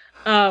that.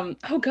 Oh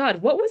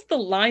God, what was the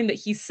line that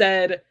he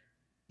said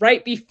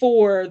right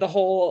before the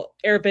whole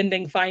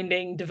airbending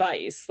finding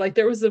device? Like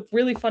there was a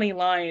really funny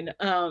line.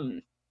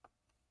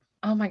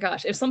 Oh my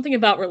gosh, it was something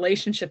about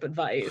relationship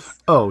advice.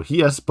 Oh,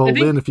 he asks I Bolin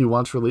think, if he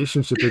wants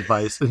relationship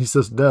advice, and he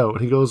says no.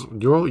 And he goes,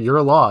 you're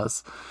a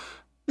loss.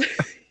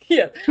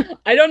 yeah,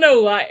 I don't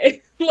know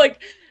why.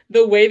 Like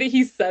the way that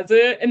he says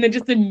it and then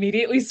just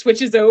immediately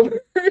switches over to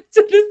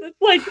this.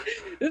 It's like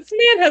this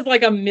man has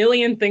like a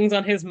million things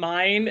on his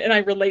mind, and I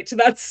relate to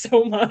that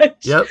so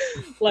much. Yep.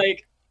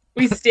 Like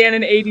we stand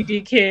an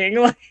ADD king.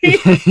 Like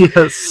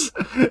Yes.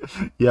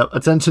 Yep.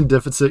 Attention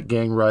deficit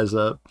gang rise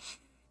up.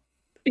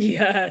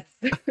 yes.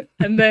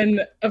 And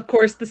then of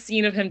course the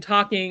scene of him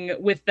talking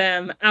with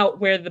them out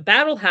where the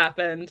battle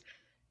happened,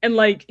 and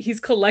like he's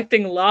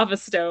collecting lava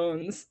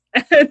stones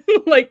and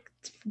like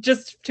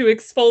just to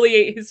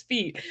exfoliate his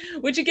feet,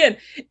 which again,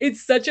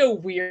 it's such a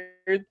weird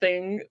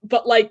thing,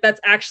 but like that's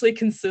actually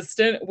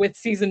consistent with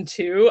season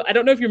 2. I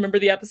don't know if you remember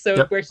the episode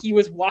Yep. where he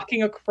was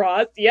walking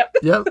across. Yep.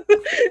 Yep.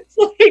 It's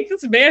like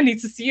this man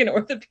needs to see an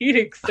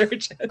orthopedic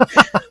surgeon.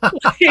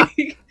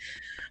 Like,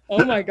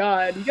 oh my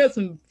god, you got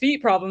some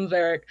feet problems,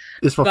 Eric.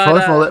 It's for But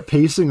fun for all that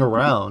pacing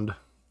around,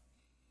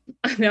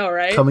 I know,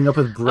 right? coming up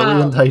with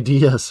brilliant Um,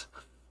 ideas.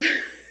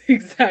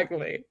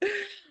 exactly.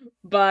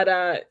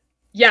 But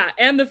yeah,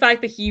 and the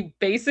fact that he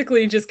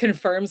basically just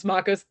confirms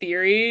Mako's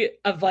theory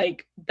of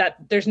like that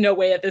there's no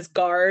way that this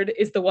guard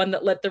is the one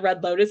that let the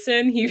Red Lotus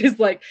in. He was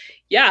like,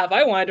 yeah, if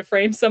I wanted to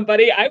frame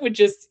somebody, I would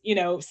just,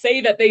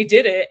 say that they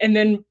did it and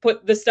then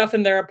put the stuff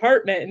in their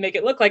apartment and make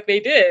it look like they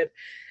did.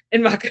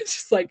 And Maka's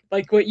just like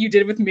what you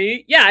did with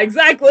me. Yeah,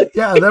 exactly.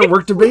 Yeah, that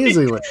worked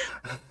amazingly.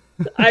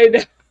 I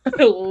know.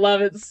 I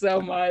love it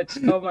so much.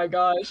 Oh my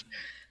gosh.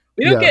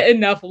 We don't Yeah. get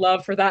enough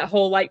love for that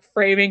whole like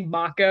framing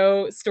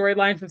Mako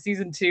storyline from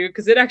season 2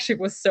 because it actually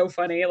was so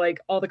funny, like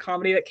all the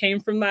comedy that came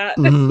from that,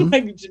 Hmm.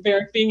 like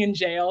Varric being in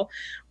jail.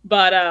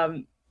 But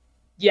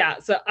yeah,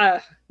 so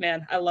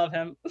man, I love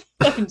him.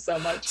 Love him so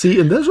much. See,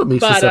 and that's what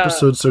makes this But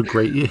episode so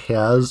great. It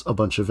has a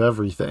bunch of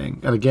everything.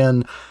 And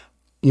again,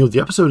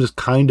 the episode is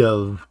kind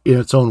of in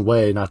its own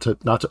way, not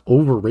to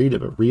overrate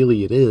it, but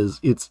really it is.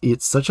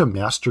 It's such a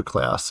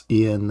masterclass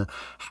in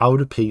how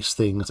to pace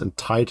things and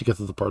tie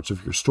together the parts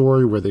of your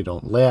story where they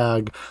don't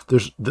lag.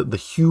 There's the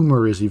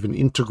humor is even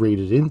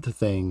integrated into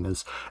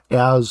things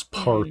as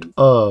part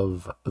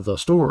of the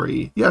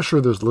story. Yeah,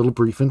 sure, there's little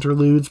brief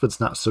interludes, but it's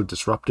not so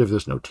disruptive.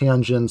 There's no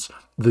tangents.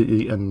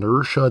 The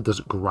inertia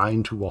doesn't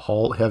grind to a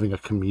halt, having a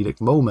comedic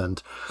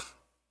moment.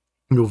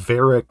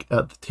 Varric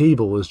at the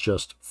table is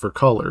just for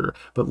color,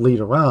 but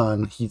later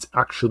on, he's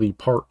actually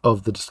part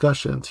of the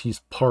discussions. He's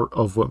part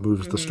of what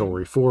moves the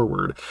story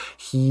forward.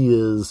 He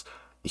is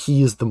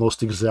the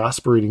most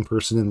exasperating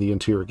person in the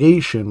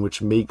interrogation,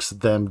 which makes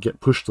them get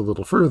pushed a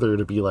little further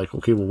to be like,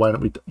 okay, well, why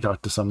don't we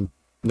talk to some,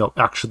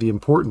 actually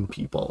important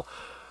people?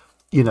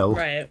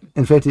 right.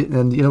 In fact,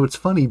 it's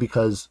funny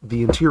because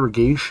the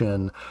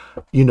interrogation,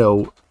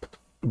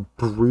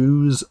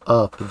 brews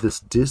up this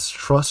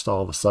distrust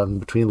all of a sudden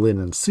between Lynn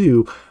and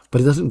Sue,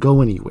 but it doesn't go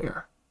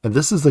anywhere. And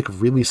this is like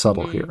really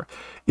subtle here.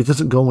 It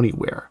doesn't go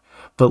anywhere.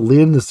 But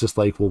Lynn is just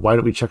like, well, why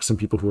don't we check some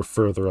people who are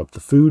further up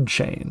the food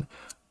chain?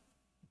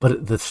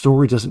 But the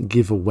story doesn't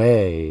give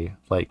away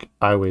like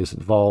Iway's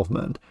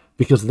involvement,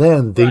 because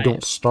then they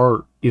don't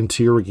start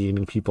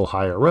interrogating people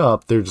higher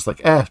up. They're just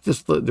like,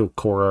 just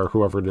Cora or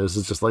whoever it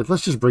is just like,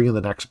 let's just bring in the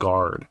next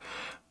guard.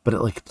 But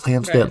it like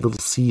plants that little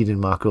seed in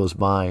Mako's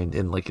mind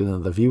and like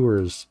in the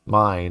viewer's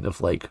mind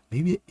of like,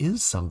 maybe it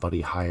is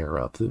somebody higher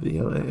up,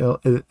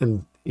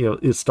 and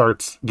it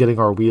starts getting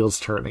our wheels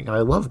turning. And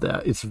I love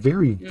that. It's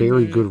very,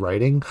 very good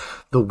writing.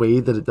 The way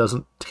that it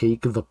doesn't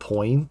take the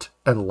point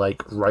and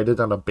like write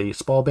it on a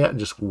baseball bat and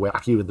just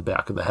whack you in the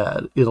back of the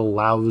head. It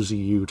allows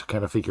you to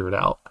kind of figure it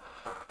out.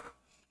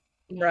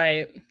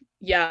 Right.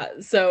 Yeah.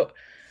 So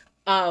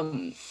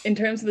in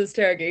terms of this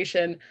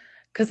interrogation,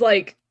 because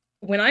like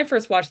when I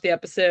first watched the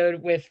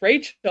episode with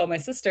Rachel, my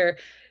sister,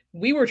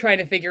 we were trying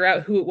to figure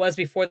out who it was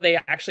before they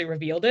actually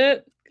revealed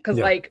it. Because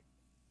like,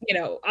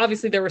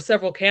 obviously there were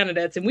several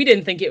candidates and we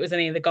didn't think it was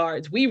any of the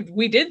guards.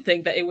 We did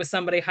think that it was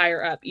somebody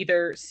higher up,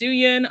 either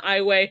Suyin,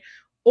 Aiwei,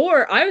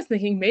 or I was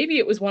thinking maybe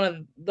it was one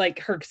of like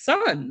her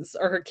sons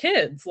or her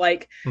kids.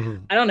 Like,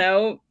 I don't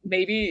know,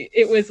 maybe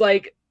it was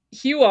like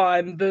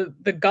Huon,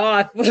 the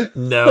goth,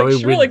 No, like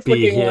it would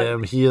be him.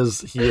 One. He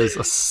is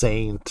a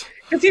saint.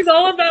 Because he's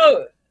all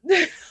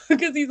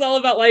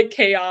about like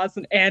chaos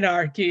and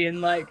anarchy and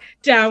like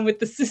down with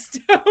the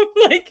system.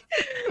 Like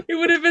it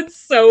would have been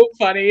so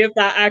funny if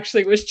that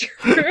actually was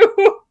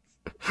true.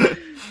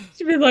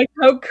 She'd be like,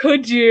 how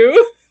could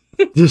you?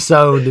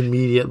 Disowned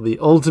immediately.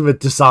 Ultimate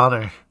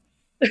dishonor.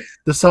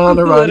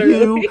 Dishonor on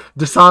you.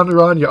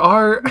 Dishonor on your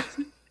art.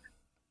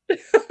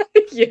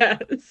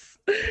 Yes.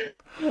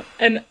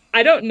 And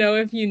I don't know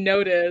if you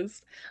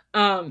noticed,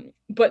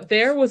 but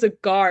there was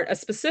a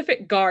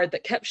specific guard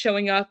that kept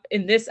showing up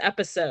in this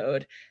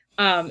episode.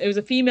 It was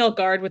a female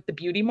guard with the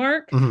beauty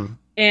mark.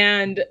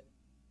 And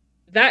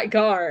that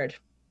guard,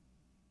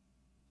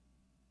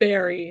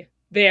 very,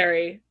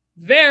 very,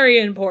 very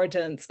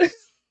important.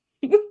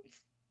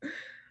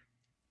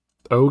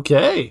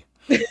 Okay.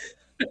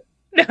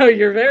 Now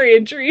you're very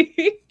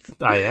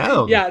intrigued. I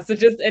am. Yeah, so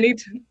just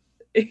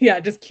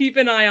just keep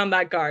an eye on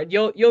that guard.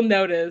 You'll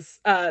notice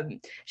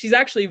she's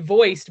actually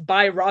voiced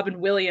by Robin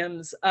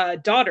Williams'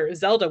 daughter,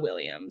 Zelda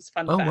Williams.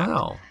 Fun fact.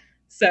 Wow.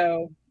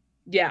 So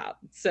yeah,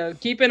 so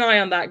keep an eye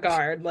on that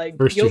guard. Like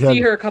First you'll see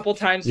her a couple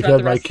times. You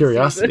had my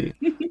curiosity.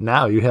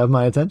 Now you have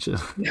my attention.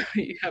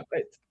 You have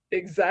it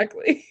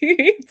exactly.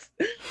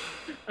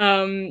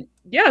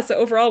 Yeah. So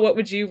overall, what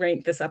would you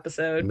rank this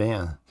episode?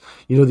 Man,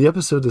 the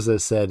episode, as I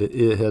said,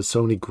 it has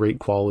so many great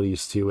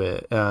qualities to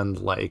it, and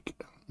like,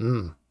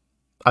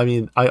 I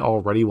mean, I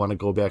already want to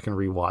go back and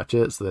rewatch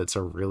it, so that's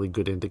a really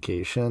good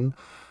indication.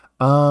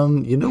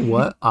 You know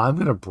what? I'm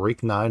gonna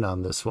break 9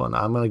 on this one.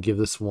 I'm gonna give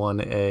this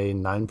one a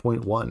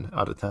 9.1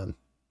 out of 10.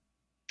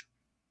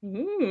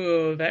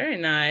 Ooh, very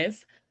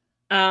nice.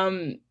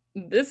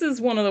 This is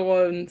one of the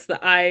ones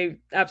that I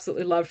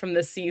absolutely love from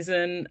this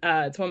season.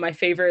 It's one of my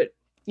favorite,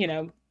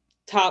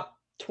 top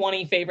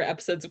 20 favorite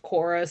episodes of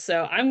Korra.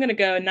 So I'm going to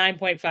go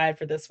 9.5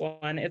 for this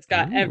one. It's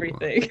got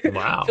everything.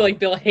 Wow. I feel like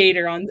Bill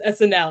Hader on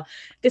SNL.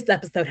 This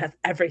episode has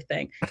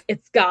everything.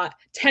 It's got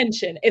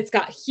tension. It's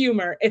got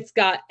humor. It's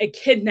got a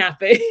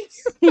kidnapping.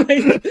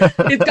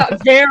 It's got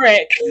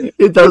Varric.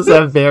 It does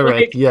have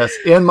Varric, yes.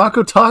 And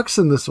Mako talks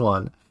in this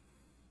one.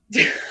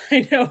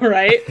 I know,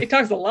 right? He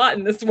talks a lot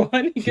in this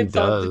one. He gets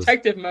all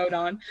detective mode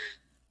on.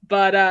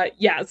 But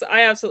so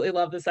I absolutely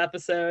love this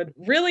episode.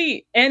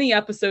 Really, any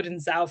episode in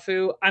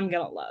Zaofu, I'm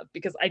going to love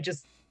because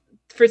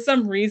for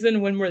some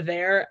reason when we're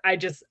there,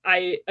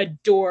 I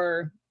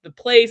adore the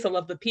place. I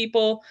love the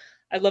people.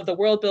 I love the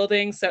world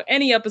building. So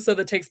any episode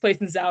that takes place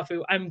in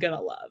Zaofu, I'm gonna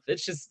love.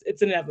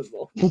 It's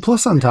inevitable. Well,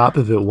 plus on top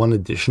of it, one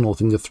additional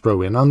thing to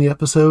throw in on the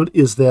episode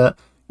is that,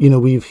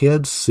 we've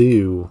had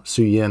Su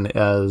Yin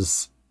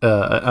as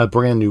a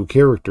brand new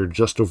character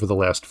just over the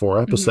last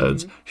 4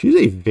 episodes. Mm-hmm. She's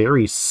a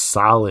very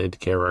solid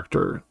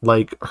character.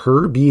 Like,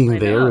 her being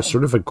there is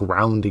sort of a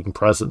grounding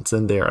presence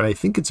in there. And I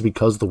think it's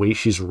because the way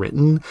she's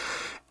written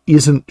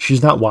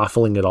she's not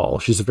waffling at all.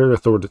 She's a very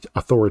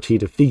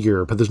authoritative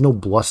figure, but there's no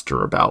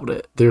bluster about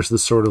it. There's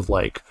this sort of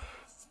like,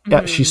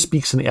 she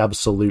speaks in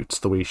absolutes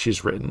the way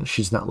she's written.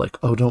 She's not like,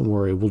 oh, don't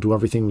worry, we'll do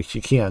everything we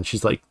can.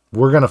 She's like,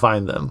 we're going to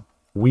find them.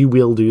 We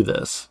will do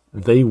this.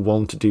 They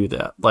won't do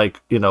that.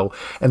 Like,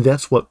 and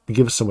that's what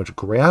gives so much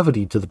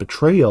gravity to the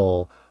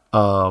betrayal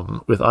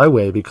with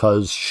Aiwei,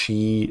 because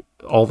she,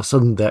 all of a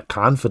sudden, that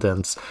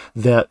confidence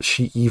that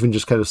she even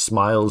just kind of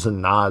smiles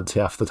and nods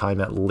half the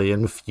time at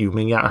Lin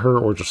fuming at her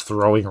or just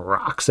throwing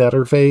rocks at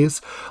her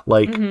face.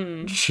 Like,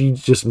 she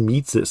just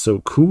meets it so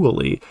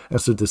coolly. And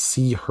so to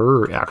see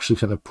her actually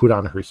kind of put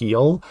on her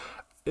heel,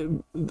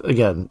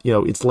 again,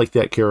 it's like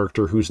that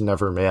character who's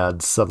never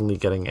mad suddenly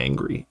getting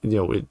angry.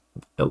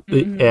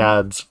 It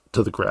adds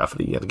to the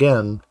gravity. And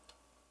again,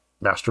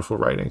 masterful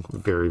writing.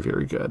 Very,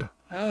 very good.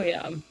 Oh,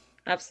 yeah.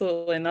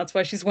 Absolutely. And that's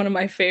why she's one of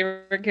my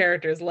favorite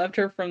characters. Loved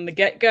her from the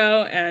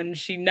get-go, and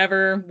she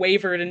never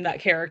wavered in that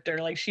character.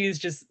 Like, she's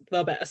just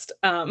the best.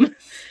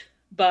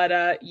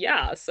 But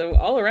yeah, so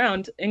all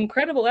around,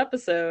 incredible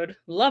episode.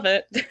 Love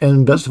it.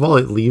 And best of all,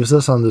 it leaves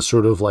us on this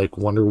sort of like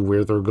wonder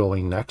where they're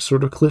going next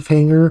sort of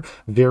cliffhanger.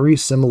 Very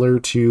similar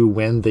to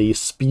when they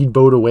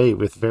speedboat away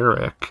with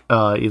Varric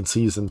in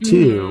season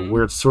 2,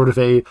 where it's sort of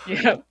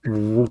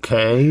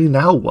okay,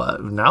 now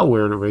what? Now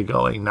where are we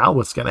going? Now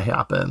what's going to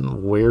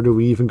happen? Where do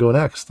we even go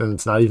next? And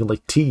it's not even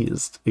like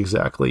teased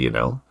exactly,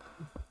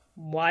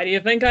 Why do you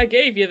think I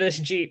gave you this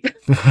Jeep?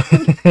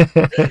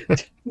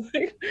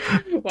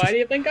 Why do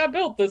you think I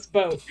built this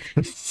boat?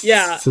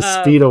 Yeah. To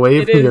speed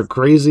away from your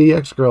crazy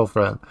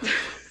ex-girlfriend.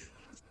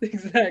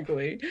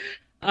 Exactly.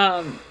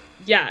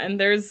 Yeah,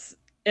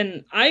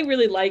 and I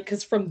really like,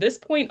 because from this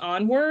point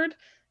onward,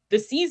 the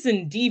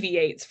season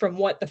deviates from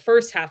what the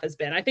first half has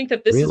been. I think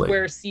that this is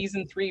where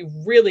season 3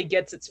 really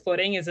gets its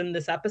footing, is in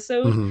this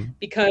episode,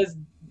 because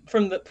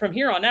from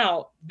here on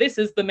out, this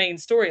is the main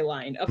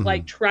storyline of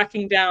like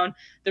tracking down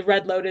the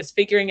Red Lotus,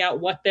 figuring out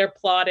what they're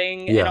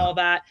plotting and all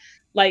that.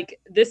 Like,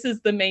 this is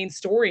the main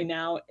story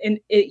now. And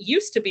it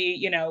used to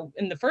be,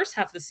 in the first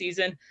half of the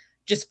season,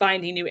 just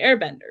finding new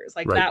airbenders.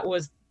 Like, that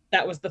was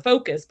the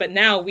focus. But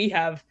now we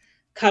have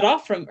not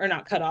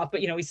cut off,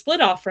 but we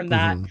split off from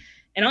that.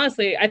 And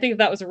honestly, I think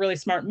that was a really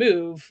smart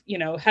move,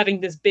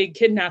 having this big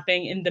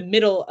kidnapping in the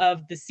middle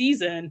of the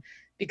season,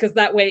 because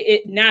that way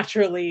it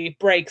naturally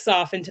breaks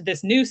off into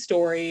this new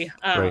story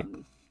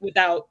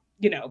without,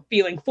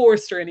 feeling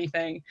forced or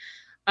anything.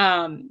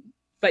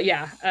 But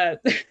yeah, I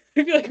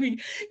feel like we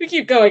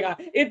keep going on.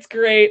 It's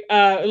great.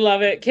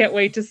 Love it. Can't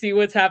wait to see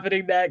what's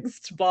happening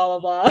next. Blah,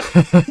 blah,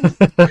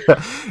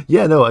 blah.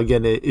 Yeah, no,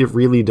 again, it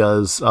really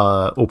does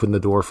open the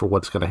door for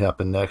what's going to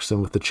happen next.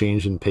 And with the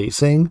change in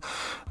pacing,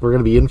 we're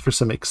going to be in for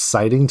some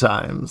exciting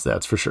times.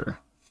 That's for sure.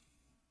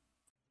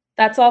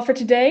 That's all for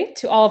today.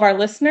 To all of our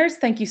listeners,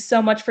 thank you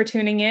so much for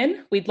tuning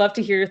in. We'd love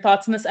to hear your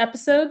thoughts on this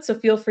episode, so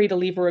feel free to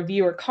leave a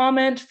review or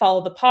comment,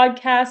 follow the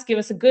podcast, give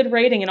us a good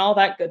rating, and all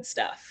that good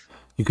stuff.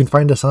 You can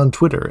find us on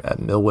Twitter at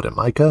Milwood and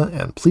Mika,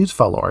 and please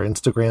follow our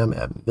Instagram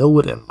at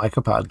Milwood and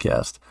Mika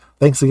Podcast.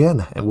 Thanks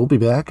again, and we'll be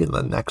back in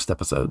the next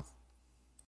episode.